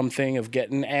does the dumb thing of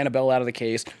getting Annabelle out of the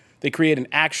case. They create an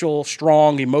actual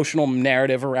strong emotional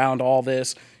narrative around all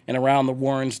this. and around the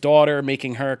Warrens' daughter,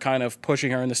 making her kind of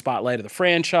pushing her in the spotlight of the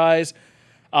franchise.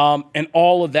 And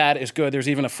all of that is good. There's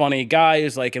even a funny guy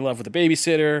who's like in love with the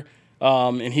babysitter.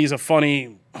 And he's a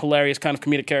funny, hilarious kind of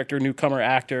comedic character, newcomer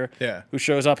actor who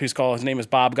shows up. His name is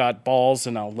Bob Got Balls,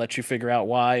 and I'll let you figure out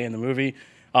why in the movie.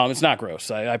 It's not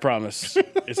gross. I promise.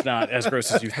 It's not as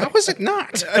gross as you think. How is it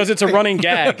not? Because it's a running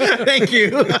gag. Thank you.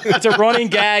 It's a running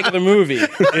gag of the movie.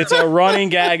 It's a running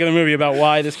gag of the movie about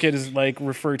why this kid is like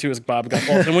referred to as Bob Got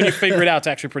Balls. And when you figure it out, it's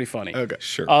actually pretty funny. Okay,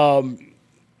 Sure.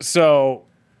 So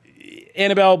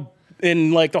Annabelle,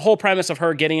 in like the whole premise of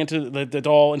her getting into the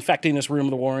doll, infecting this room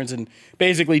of the Warrens, and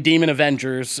basically demon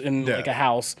Avengers in like a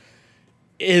house,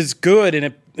 is good,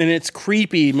 and it's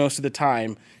creepy most of the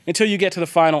time until you get to the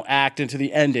final act and to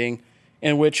the ending,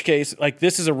 in which case, like,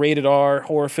 this is a rated R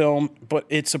horror film, but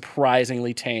it's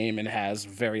surprisingly tame and has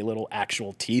very little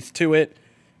actual teeth to it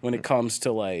when it comes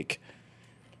to like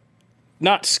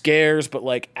not scares, but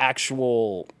like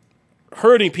actual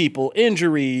hurting people,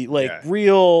 injury, like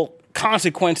real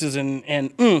consequences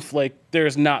and oomph. Like,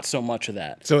 there's not so much of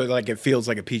that. So like it feels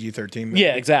like a PG-13 movie.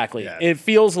 Yeah, exactly. Yeah. It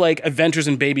feels like Adventures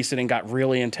in Babysitting got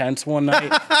really intense one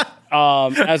night,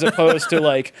 as opposed to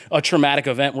like a traumatic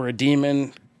event where a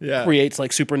demon creates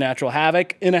like supernatural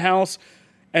havoc in a house.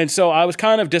 And so I was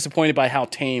kind of disappointed by how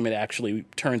tame it actually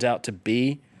turns out to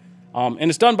be. And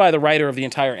it's done by the writer of the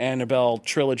entire Annabelle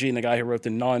trilogy and the guy who wrote The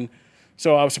Nun.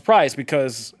 So I was surprised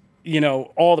because, you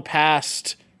know, all the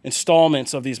past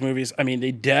installments of these movies, I mean,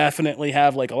 they definitely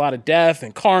have like a lot of death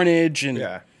and carnage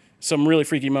and some really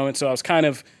freaky moments. So I was kind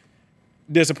of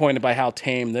disappointed by how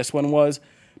tame this one was.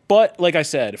 But like I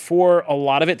said, for a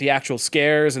lot of it, the actual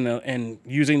scares and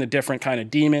using the different kind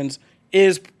of demons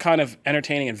is kind of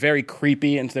entertaining and very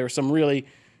creepy. And there are some really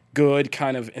good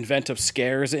kind of inventive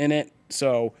scares in it.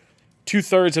 So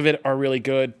 2/3 of it are really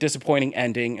good, disappointing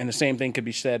ending, and the same thing could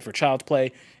be said for Child's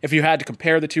Play. If you had to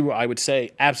compare the two, I would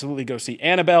say absolutely go see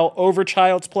Annabelle over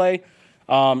Child's Play.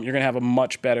 You're going to have a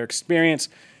much better experience.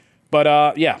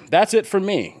 But yeah, that's it for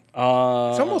me. It's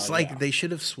almost like they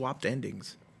should have swapped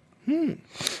endings. Right.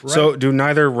 So do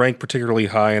neither rank particularly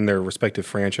high in their respective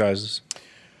franchises?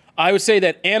 I would say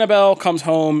that Annabelle Comes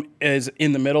Home is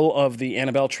in the middle of the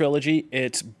Annabelle trilogy.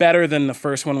 It's better than the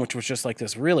first one, which was just like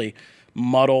this really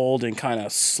muddled and kind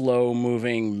of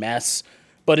slow-moving mess.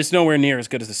 But it's nowhere near as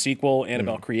good as the sequel,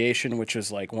 Annabelle Creation, which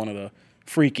is like one of the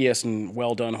freakiest and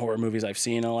well-done horror movies I've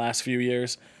seen in the last few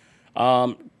years.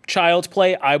 Child's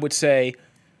Play, I would say,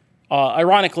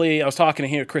 ironically, I was talking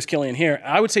to Chris Killian here,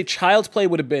 I would say Child's Play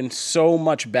would have been so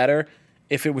much better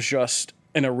if it was just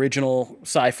an original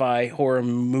sci-fi horror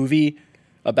movie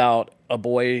about a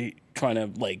boy trying to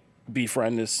like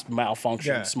befriend this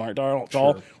malfunctioned smart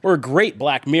doll. Or a great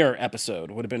Black Mirror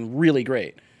episode would have been really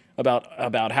great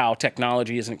about how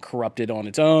technology isn't corrupted on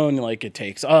its own. Like, it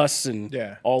takes us and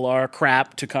all our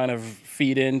crap to kind of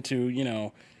feed into, you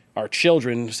know, our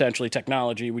children, essentially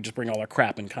technology. We just bring all our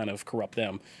crap and kind of corrupt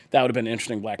them. That would have been an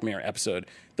interesting Black Mirror episode.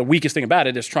 The weakest thing about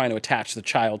it is trying to attach the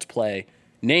Child's Play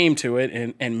name to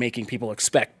it and making people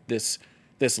expect this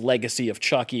legacy of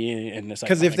Chucky and this.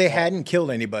 Because if they hadn't killed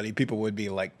anybody, people would be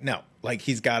like, no, like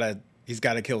he's got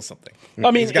to kill something.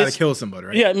 I mean, he's got to kill somebody,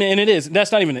 right? Yeah, I mean, and it is.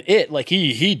 That's not even it. Like,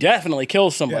 he definitely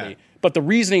kills somebody. Yeah. But the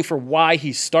reasoning for why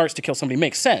he starts to kill somebody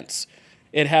makes sense.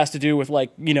 It has to do with,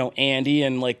 like, you know, Andy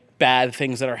and like bad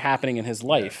things that are happening in his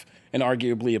life and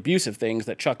arguably abusive things.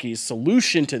 That Chucky's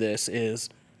solution to this is,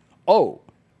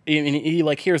 he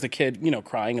like hears the kid, you know,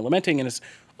 crying and lamenting, and it's,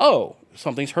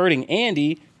 something's hurting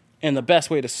Andy, and the best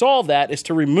way to solve that is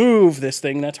to remove this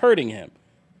thing that's hurting him.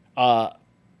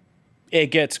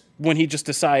 It gets when he just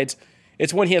decides.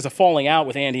 It's when he has a falling out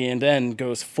with Andy and then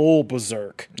goes full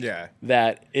berserk. Yeah,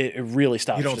 that it really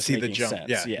stops. You don't see the jump.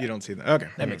 Sense. Yeah, you don't see that. Okay,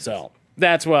 that makes sense.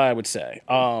 That's what I would say.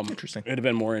 Interesting. It'd have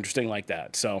been more interesting like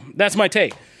that. So that's my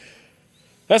take.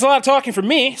 That's a lot of talking for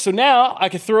me. So now I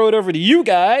can throw it over to you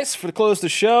guys for to close the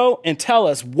show and tell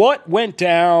us what went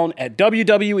down at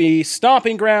WWE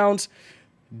Stomping Grounds.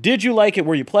 Did you like it?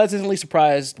 Were you pleasantly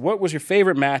surprised? What was your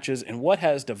favorite matches? And what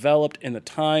has developed in the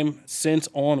time since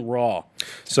on Raw?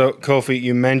 So, Kofi,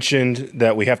 you mentioned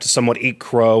that we have to somewhat eat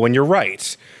crow, and you're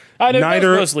right. I know,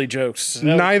 neither, mostly jokes.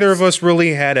 Neither of us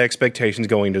really had expectations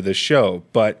going into this show,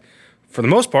 but for the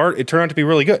most part, it turned out to be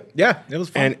really good. Yeah, it was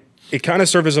fun. And it kind of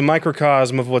served as a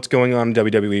microcosm of what's going on in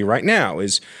WWE right now.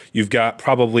 Is you've got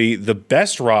probably the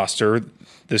best roster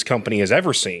this company has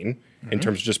ever seen in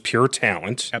terms of just pure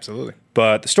talent. Absolutely.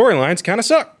 But the storylines kind of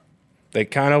suck. They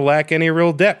kind of lack any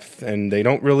real depth, and they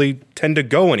don't really tend to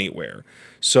go anywhere.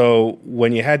 So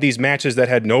when you had these matches that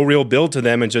had no real build to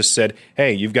them and just said,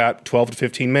 hey, you've got 12 to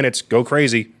 15 minutes, go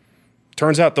crazy,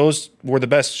 turns out those were the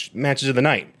best matches of the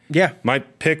night. Yeah. My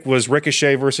pick was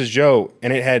Ricochet versus Joe,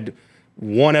 and it had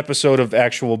one episode of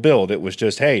actual build. It was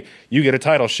just, hey, you get a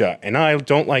title shot, and I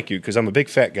don't like you because I'm a big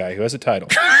fat guy who has a title.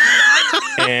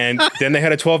 And then they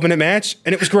had a 12-minute match,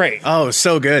 and it was great. Oh,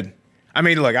 so good. I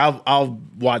mean, look, I'll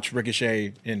watch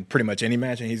Ricochet in pretty much any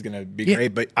match, and he's going to be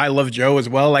great. But I love Joe as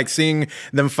well. Like, seeing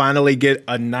them finally get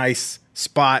a nice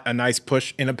spot, a nice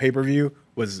push in a pay-per-view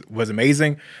was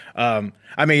amazing.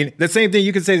 I mean, the same thing,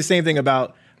 you could say the same thing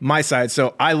about my side.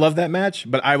 So I love that match,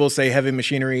 but I will say Heavy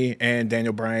Machinery and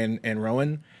Daniel Bryan and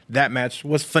Rowan, that match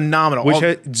was phenomenal. Which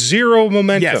had zero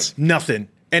momentum. Yes, nothing.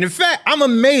 And in fact, I'm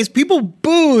amazed. People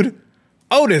booed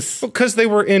Otis. Because they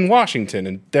were in Washington,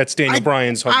 and that's Daniel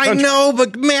Bryan's home country. I know,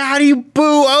 but man, how do you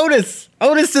boo Otis?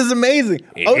 Otis is amazing.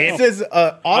 Otis is an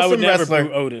awesome I would never wrestler.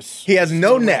 boo Otis. He has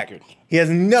no For the neck. record. He has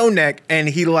no neck, and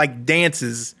he like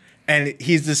dances, and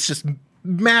he's this just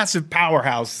massive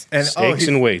powerhouse. And Stakes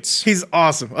and weights. He's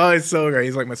awesome. Oh, it's so great.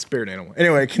 He's like my spirit animal.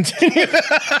 Anyway, continue.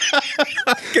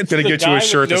 Gonna get you a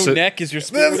shirt that no says neck is your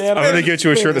spirit I'm animal. gonna get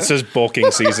you a shirt that says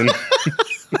bulking season.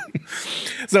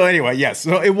 So anyway, yes.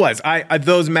 So it was. I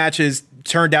those matches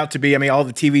turned out to be. I mean, all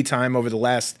the TV time over the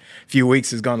last few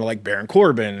weeks has gone to like Baron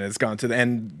Corbin, and it's gone to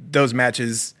and those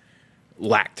matches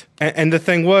lacked. And the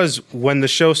thing was, when the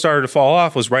show started to fall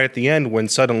off was right at the end when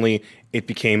suddenly it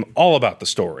became all about the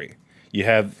story. You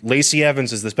have Lacey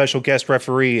Evans as the special guest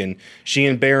referee, and she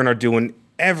and Baron are doing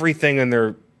everything in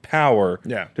their power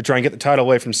to try and get the title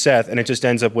away from Seth, and it just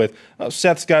ends up with,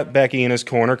 Seth's got Becky in his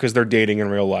corner because they're dating in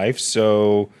real life,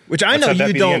 so which I know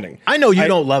you don't. I know you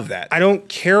don't love that. I don't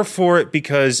care for it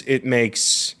because it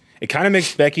kind of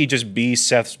makes Becky just be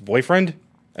Seth's boyfriend,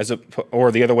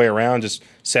 or the other way around, just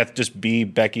Seth just be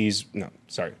Becky's. No,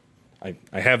 sorry, I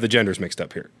have the genders mixed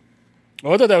up here.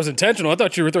 Oh, I thought that was intentional. I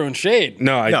thought you were throwing shade.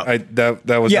 No,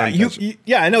 that was not intentional.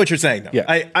 I know what you're saying. Though. Yeah.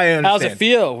 I understand. How's it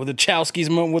feel with the Chowski's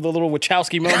moment, with a little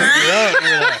Wachowski moment?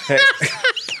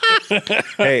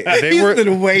 Hey, He's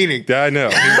been waiting. I know.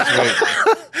 He was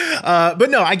waiting.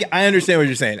 But no, I understand what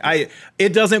you're saying.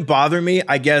 It doesn't bother me.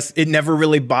 I guess it never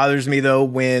really bothers me though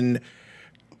when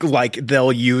like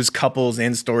they'll use couples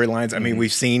in storylines. I mean,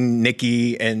 we've seen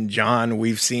Nikki and John.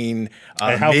 We've seen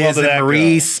Miz and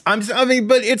Maurice.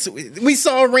 We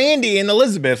saw Randy and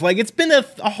Elizabeth. Like it's been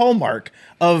a hallmark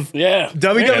of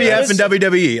WWF and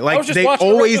WWE. Like they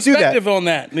always do that. On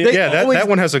that. That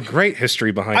one has a great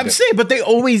history behind it. I'm saying, but they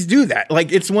always do that.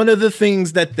 Like it's one of the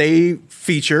things that they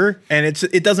feature, and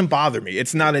it doesn't bother me.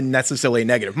 It's not necessarily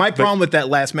negative. My problem with that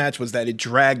last match was that it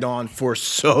dragged on for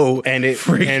so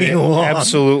freaking long.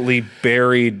 Absolutely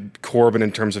buried Corbin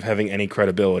in terms of having any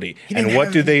credibility. And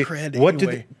what do they?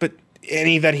 But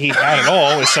any that he had at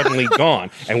all is suddenly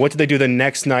gone. And what did they do the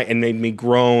next night and made me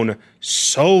groan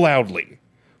so loudly?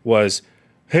 Was,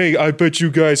 hey, I bet you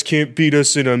guys can't beat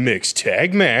us in a mixed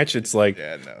tag match. It's like,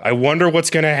 I wonder what's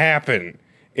going to happen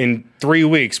in 3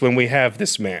 weeks when we have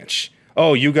this match.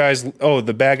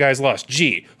 The bad guys lost.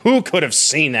 Gee, who could have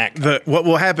seen that? What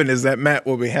will happen is that Matt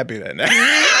will be happy that night.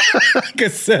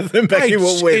 Because Seth and Becky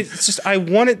will win. It's just, I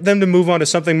wanted them to move on to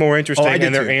something more interesting,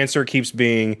 and their answer keeps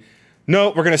being, no,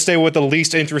 we're going to stay with the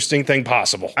least interesting thing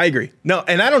possible. I agree. No,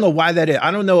 and I don't know why that is.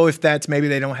 I don't know if that's maybe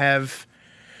they don't have...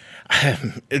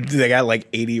 They got like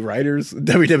 80 writers.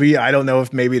 WWE, I don't know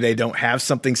if maybe they don't have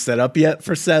something set up yet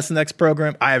for Seth's next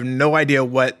program. I have no idea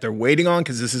what they're waiting on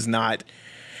because this is not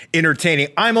entertaining.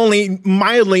 I'm only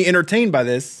mildly entertained by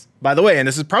this, by the way, and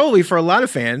this is probably for a lot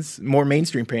of fans, more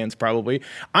mainstream fans probably.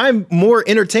 I'm more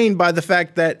entertained by the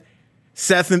fact that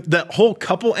Seth and that whole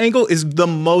couple angle is the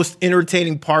most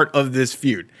entertaining part of this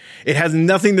feud. It has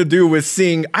nothing to do with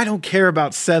seeing, I don't care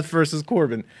about Seth versus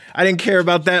Corbin. I didn't care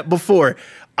about that before.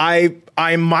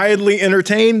 I'm mildly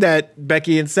entertained that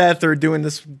Becky and Seth are doing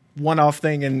this one-off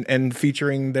thing and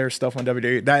featuring their stuff on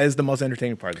WWE. That is the most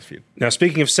entertaining part of this feud. Now,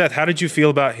 speaking of Seth, how did you feel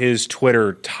about his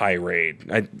Twitter tirade?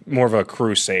 More of a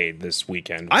crusade this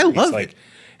weekend. I love it.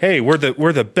 Hey, we're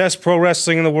the best pro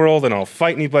wrestling in the world, and I'll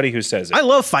fight anybody who says it. I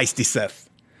love feisty Seth.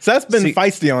 Seth's been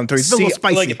feisty on Twitter. He's been a little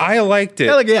spicy. I liked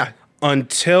it. Yeah.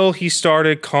 Until he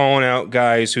started calling out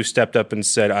guys who stepped up and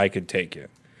said, I could take you.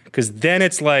 Because then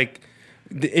it's like,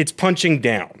 it's punching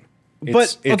down.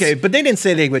 But they didn't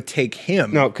say they would take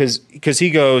him. No, because he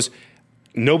goes,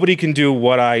 nobody can do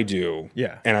what I do.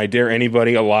 Yeah. And I dare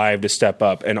anybody alive to step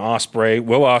up. And Will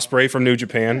Ospreay from New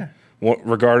Japan,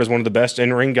 regarded as one of the best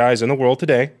in-ring guys in the world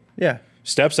today,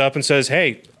 steps up and says,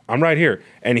 hey, I'm right here.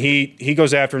 And he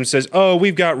goes after him and says, oh,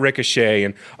 we've got Ricochet,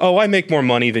 and oh, I make more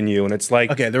money than you. And it's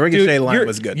like, Okay, the Ricochet dude, line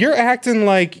was good. You're acting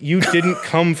like you didn't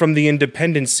come from the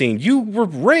independent scene. You were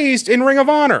raised in Ring of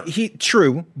Honor.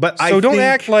 True, but So don't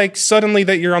act like suddenly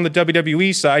that you're on the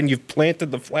WWE side and you've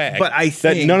planted the flag. But I that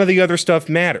think- none of the other stuff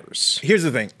matters. Here's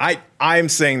the thing. I'm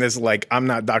saying this like I'm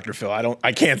not Dr. Phil.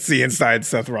 I can't see inside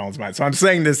Seth Rollins' mind. So I'm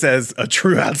saying this as a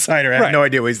true outsider. I have Right. no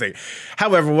idea what he's thinking.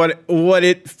 However, what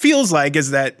it feels like is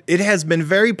that it has been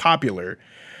very popular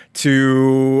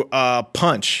to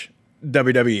punch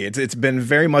WWE. It's been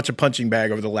very much a punching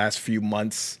bag over the last few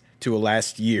months to a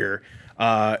last year.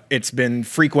 It's been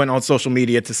frequent on social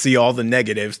media to see all the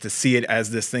negatives, to see it as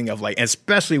this thing of like,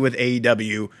 especially with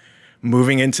AEW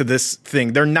moving into this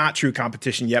thing. They're not true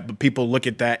competition yet, but people look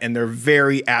at that and they're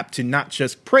very apt to not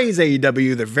just praise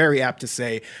AEW, they're very apt to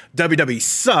say WWE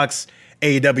sucks,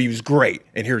 AEW is great,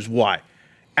 and here's why.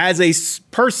 As a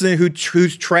person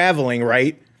who's traveling,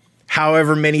 right,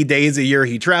 however many days a year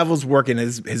he travels, working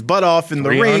his butt off in the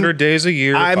ring. 300 days a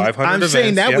year, 500 I'm events,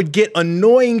 saying that would get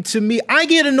annoying to me. I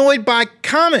get annoyed by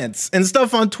comments and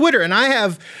stuff on Twitter, and I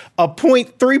have a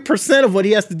 0.3% of what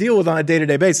he has to deal with on a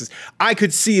day-to-day basis. I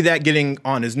could see that getting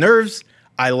on his nerves.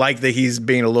 I like that he's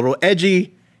being a little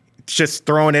edgy, just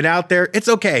throwing it out there. It's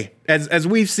okay. As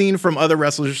we've seen from other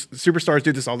wrestlers, superstars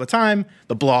do this all the time.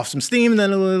 They'll blow off some steam, and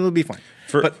then it'll be fine.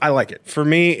 But I like it. For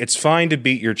me, it's fine to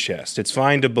beat your chest. It's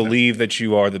fine to believe that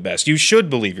you are the best. You should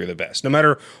believe you're the best, no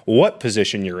matter what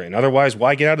position you're in. Otherwise,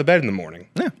 why get out of bed in the morning?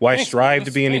 Yeah. Why strive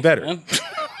to be any better? Man.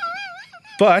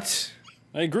 But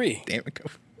I agree. Damn it,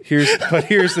 Kofi.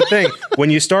 here's the thing. When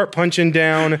you start punching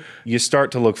down, you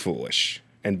start to look foolish.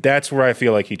 And that's where I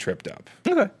feel like he tripped up.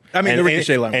 Okay. I mean, the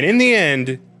Ricochet line. And in the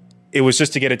end, it was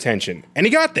just to get attention. And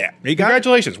he got that.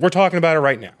 Congratulations. We're talking about it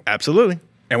right now. Absolutely.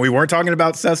 And we weren't talking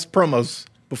about Seth's promos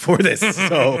before this.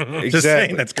 So just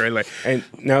saying, that's great. Like, And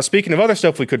now, speaking of other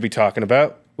stuff we could be talking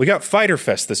about, we got Fyter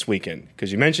Fest this weekend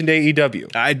because you mentioned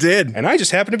AEW. I did. And I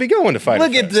just happened to be going to Fyter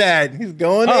Fest. Look at that. He's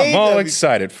going to I'm all AEW.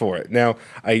 excited for it. Now,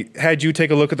 I had you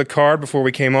take a look at the card before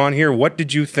we came on here. What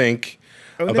did you think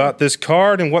about this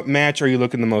card, and what match are you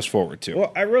looking the most forward to?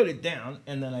 Well, I wrote it down,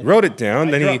 and then I Wrote it down.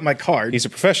 I then dropped my card. He's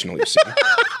a professional, you see.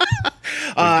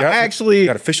 Actually,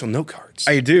 got official note cards.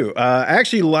 I do. I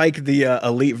actually like the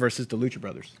Elite versus the Lucha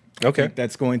Brothers. Okay. I think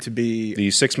that's going to be The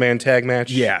 6-man tag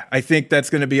match. Yeah, I think that's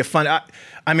going to be a fun.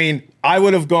 I mean, I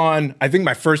would have gone. I think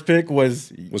my first pick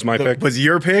was my pick? Was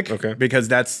your pick? Okay. Because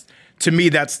to me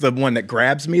that's the one that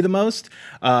grabs me the most.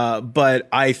 But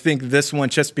I think this one,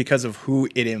 just because of who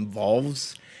it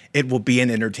involves, it will be an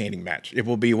entertaining match. It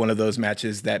will be one of those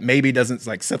matches that maybe doesn't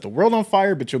like set the world on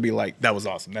fire, but you'll be like, that was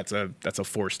awesome. That's a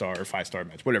 4-star or 5-star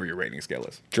match, whatever your rating scale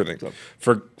is. Sure thing.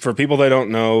 For people that don't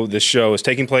know, this show is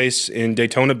taking place in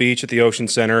Daytona Beach at the Ocean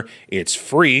Center. It's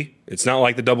free. It's not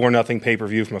like the Double or Nothing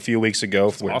pay-per-view from a few weeks ago.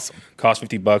 It's awesome. Cost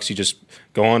 $50. You just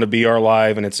go on to BR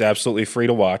Live, and it's absolutely free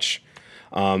to watch.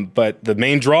 But the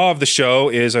main draw of the show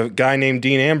is a guy named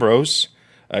Dean Ambrose.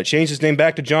 Changed his name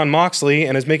back to John Moxley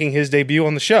and is making his debut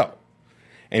on the show.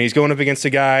 And he's going up against a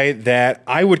guy that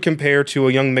I would compare to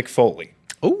a young Mick Foley.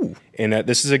 Ooh. In that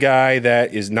this is a guy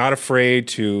that is not afraid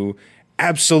to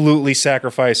absolutely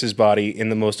sacrifice his body in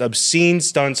the most obscene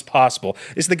stunts possible.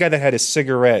 This is the guy that had a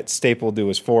cigarette stapled to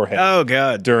his forehead. Oh,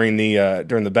 God. During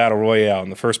the Battle Royale in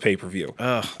the first pay-per-view.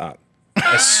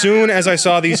 As soon as I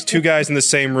saw these two guys in the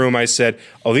same room, I said,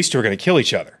 oh, these two are going to kill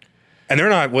each other. And they're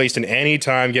not wasting any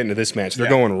time getting to this match. They're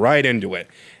going right into it.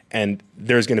 And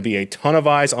there's going to be a ton of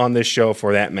eyes on this show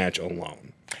for that match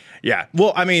alone. Yeah.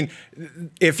 Well, I mean,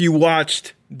 if you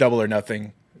watched Double or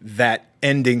Nothing, that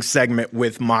ending segment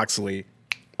with Moxley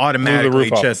automatically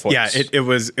just it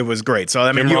was great. So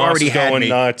I mean, Jim you Ross already is had going me.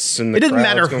 nuts, and the It didn't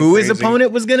matter crowd's going who his crazy.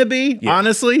 opponent was going to be.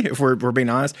 Honestly, if we're being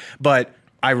honest, but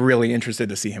I'm really interested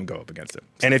to see him go up against it.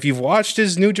 And if you've watched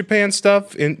his New Japan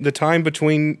stuff in the time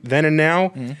between then and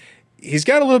now, he's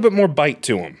got a little bit more bite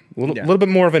to him, a little bit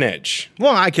more of an edge.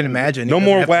 Well, I can imagine. No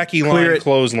more wacky line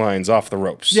clotheslines off the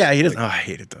ropes. Yeah, he doesn't. Oh, I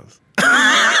hated those.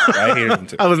 I hated him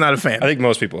too. I was not a fan. I think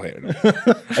most people hated him.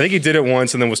 I think he did it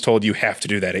once and then was told you have to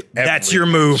do that. That's your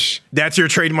move. That's your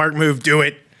trademark move. Do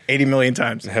it 80 million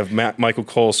times. Have Michael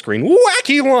Cole scream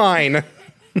wacky line.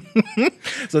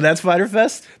 So that's Fyter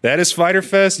Fest. That is Fyter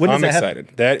Fest. When does I'm that excited.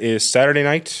 That is Saturday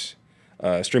night.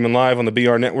 Streaming live on the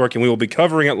BR Network, and we will be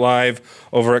covering it live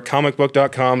over at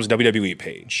comicbook.com's WWE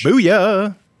page.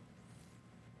 Booyah.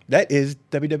 That is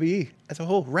WWE as a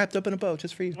whole, wrapped up in a bow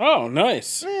just for you. Oh,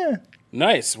 nice. Yeah.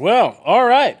 Nice. Well, all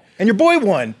right. And your boy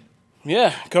won.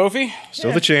 Yeah, Kofi.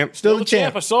 Still the champ. Still the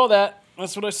champ. I saw that.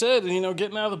 That's what I said. And,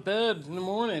 getting out of the bed in the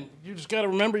morning, you just got to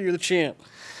remember you're the champ.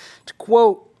 To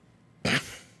quote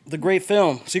the great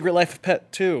film, Secret Life of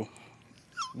Pet 2.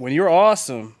 When you're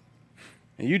awesome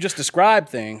and you just describe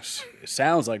things, it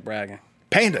sounds like bragging.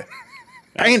 Panda.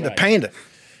 Right. Panda.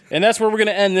 And that's where we're going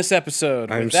to end this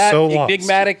episode. I'm With that so lost.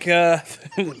 enigmatic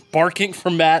barking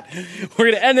from Matt,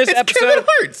 we're going to end this episode. Kevin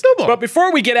Hart, Snowball. But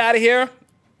before we get out of here,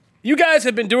 you guys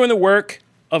have been doing the work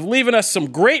of leaving us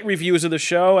some great reviews of the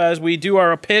show as we do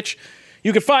our pitch.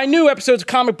 You can find new episodes of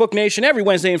Comic Book Nation every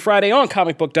Wednesday and Friday on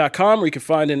comicbook.com, where you can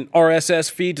find an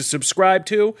RSS feed to subscribe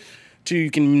to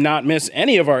you can not miss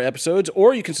any of our episodes,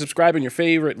 or you can subscribe on your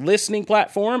favorite listening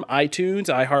platform, iTunes,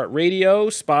 iHeartRadio,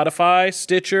 Spotify,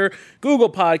 Stitcher, Google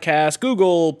Podcasts,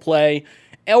 Google Play,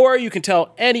 or you can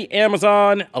tell any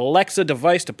Amazon Alexa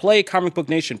device to play Comic Book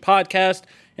Nation podcast,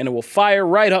 and it will fire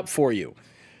right up for you.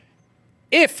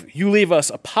 If you leave us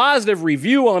a positive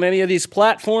review on any of these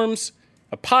platforms,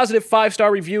 a positive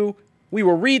 5-star review, we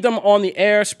will read them on the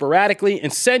air sporadically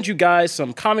and send you guys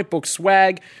some comic book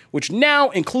swag, which now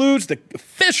includes the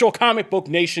official Comic Book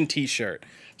Nation t-shirt.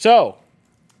 So,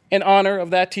 in honor of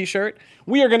that t-shirt,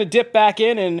 we are going to dip back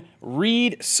in and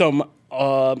read some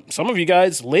of you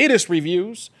guys' latest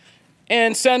reviews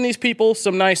and send these people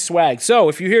some nice swag. So,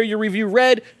 if you hear your review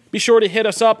read, be sure to hit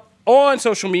us up on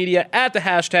social media at the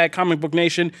hashtag Comic Book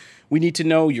Nation. We need to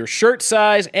know your shirt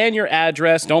size and your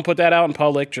address. Don't put that out in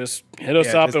public. Just hit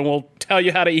us up and we'll tell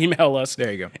you how to email us.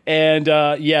 There you go. And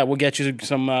we'll get you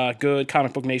some good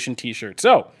Comic Book Nation t-shirts.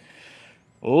 So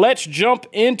let's jump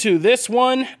into this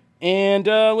one. And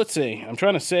let's see. I'm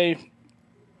trying to say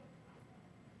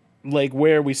like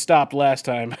where we stopped last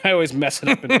time. I always mess it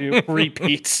up and do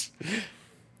repeats. You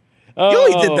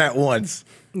only did that once.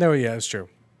 No, yeah, it's true.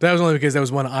 That was only because that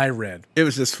was one I read. It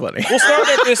was just funny. We'll start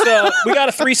at this. We got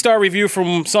a 3-star review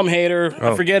from some hater.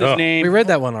 I forget his name. We read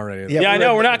that one already. Yeah, I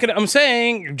know. We're not going to. I'm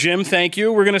saying, Jim, thank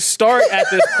you. We're going to start at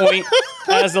this point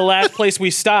as the last place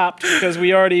we stopped because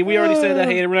we already said that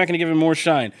hater. We're not going to give him more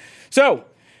shine. So,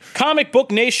 Comic Book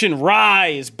Nation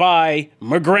Rise by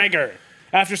McGregor.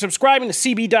 After subscribing to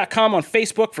CB.com on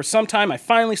Facebook for some time, I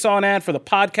finally saw an ad for the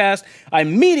podcast. I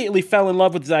immediately fell in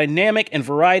love with the dynamic and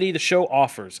variety the show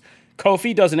offers.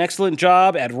 Kofi does an excellent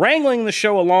job at wrangling the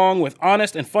show along with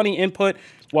honest and funny input,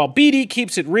 while BD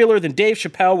keeps it realer than Dave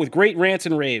Chappelle with great rants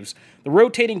and raves. The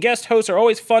rotating guest hosts are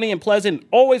always funny and pleasant,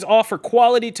 always offer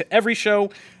quality to every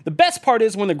show. The best part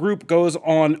is when the group goes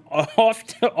on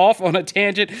off on a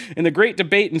tangent and the great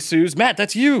debate ensues. Matt,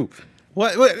 that's you.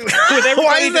 What? With Why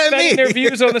everybody is that defending me? their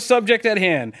views on the subject at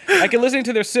hand. I can listen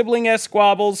to their sibling-esque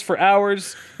squabbles for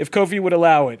hours if Kofi would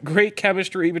allow it. Great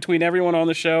chemistry between everyone on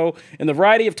the show, and the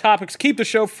variety of topics keep the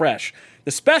show fresh.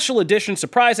 The special edition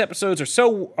surprise episodes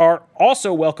are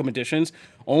also welcome additions.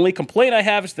 Only complaint I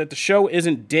have is that the show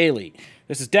isn't daily.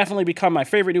 This has definitely become my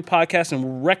favorite new podcast and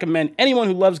will recommend anyone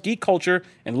who loves geek culture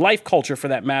and life culture for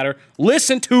that matter,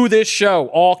 listen to this show,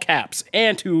 all caps,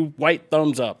 and to white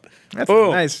thumbs up. That's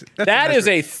Boom. nice. That is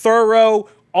a thorough,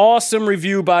 awesome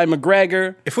review by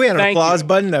McGregor. If we had an applause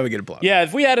button, that would get applause. Yeah,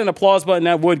 if we had an applause button,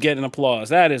 that would get an applause.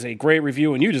 That is a great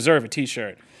review, and you deserve a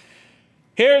t-shirt.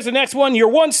 Here's the next one. Your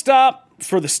one stop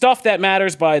for the stuff that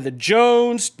matters by the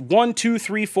Jones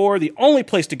 1234, the only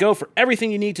place to go for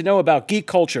everything you need to know about geek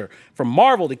culture. From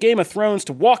Marvel to Game of Thrones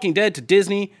to Walking Dead to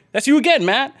Disney. That's you again,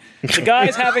 Matt. The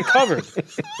guys have it covered.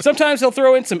 Sometimes they'll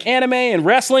throw in some anime and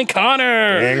wrestling.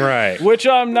 Connor! Dang right. Which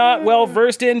I'm not well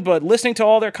versed in, but listening to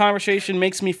all their conversation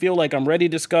makes me feel like I'm ready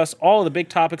to discuss all of the big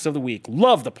topics of the week.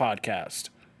 Love the podcast.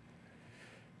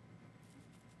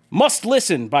 Must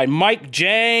Listen by Mike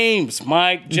James.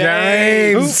 Mike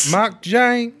James. Mark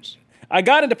James. I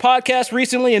got into podcasts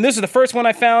recently, and this is the first one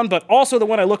I found, but also the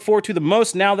one I look forward to the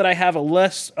most now that I have a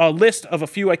list of a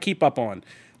few I keep up on.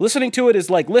 Listening to it is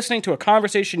like listening to a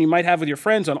conversation you might have with your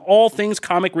friends on all things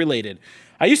comic related.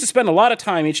 I used to spend a lot of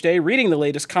time each day reading the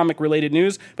latest comic related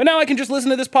news, but now I can just listen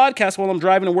to this podcast while I'm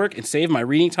driving to work and save my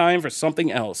reading time for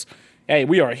something else. Hey,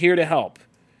 we are here to help.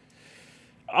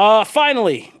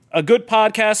 Finally, a good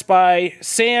podcast by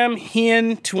Sam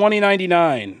Hien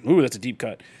 2099. Ooh, that's a deep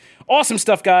cut. Awesome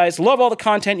stuff, guys. Love all the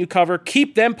content you cover.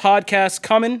 Keep them podcasts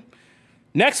coming.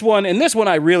 Next one, and this one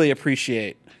I really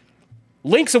appreciate.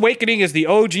 Link's Awakening is the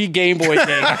OG Game Boy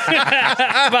game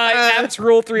by Abbott's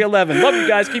Rule 311. Love you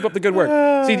guys. Keep up the good work.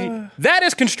 See, that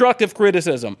is constructive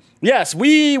criticism. Yes,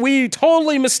 we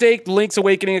totally mistaked Link's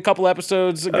Awakening a couple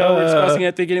episodes ago. We were discussing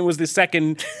it, thinking it was the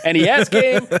second NES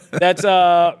game. That's,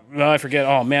 I forget.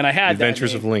 Oh, man, I had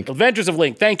Adventures that of Link. Adventures of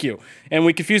Link. Thank you. And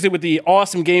we confused it with the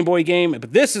awesome Game Boy game.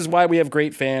 But this is why we have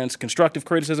great fans. Constructive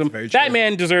criticism. That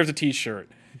man deserves a t-shirt.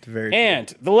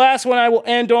 And the last one I will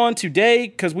end on today,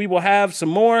 because we will have some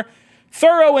more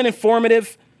thorough and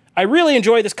informative. I really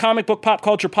enjoy this comic book pop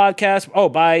culture podcast. Oh,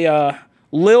 by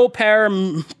Little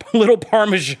Parmigiano.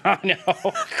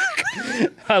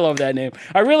 I love that name.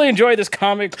 I really enjoy this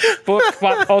comic book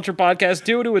pop culture podcast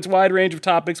due to its wide range of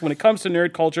topics when it comes to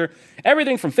nerd culture.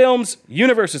 Everything from films,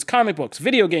 universes, comic books,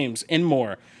 video games, and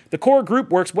more. The core group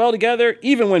works well together,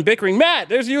 even when bickering. Matt,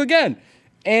 there's you again.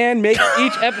 And make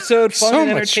each episode fun So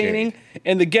and much entertaining,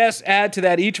 and the guests add to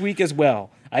that each week as well.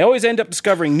 I always end up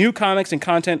discovering new comics and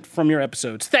content from your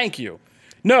episodes. Thank you.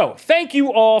 No, thank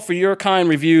you all for your kind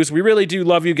reviews. We really do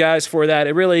love you guys for that.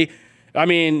 It really, I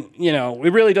mean, you know,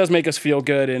 it really does make us feel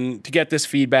good and to get this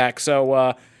feedback.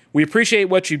 So we appreciate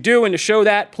what you do. And to show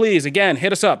that, please, again,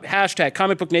 hit us up. Hashtag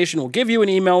Comic Book Nation. We'll give you an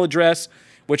email address,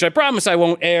 which I promise I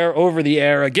won't air over the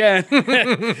air again.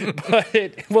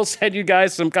 But we'll send you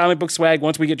guys some comic book swag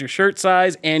once we get your shirt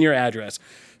size and your address.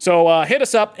 So hit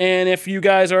us up, and if you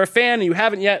guys are a fan and you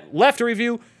haven't yet left a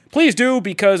review, please do,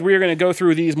 because we are going to go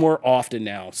through these more often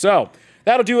now. So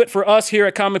that'll do it for us here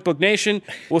at Comic Book Nation.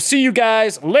 We'll see you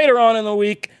guys later on in the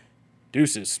week.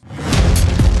 Deuces.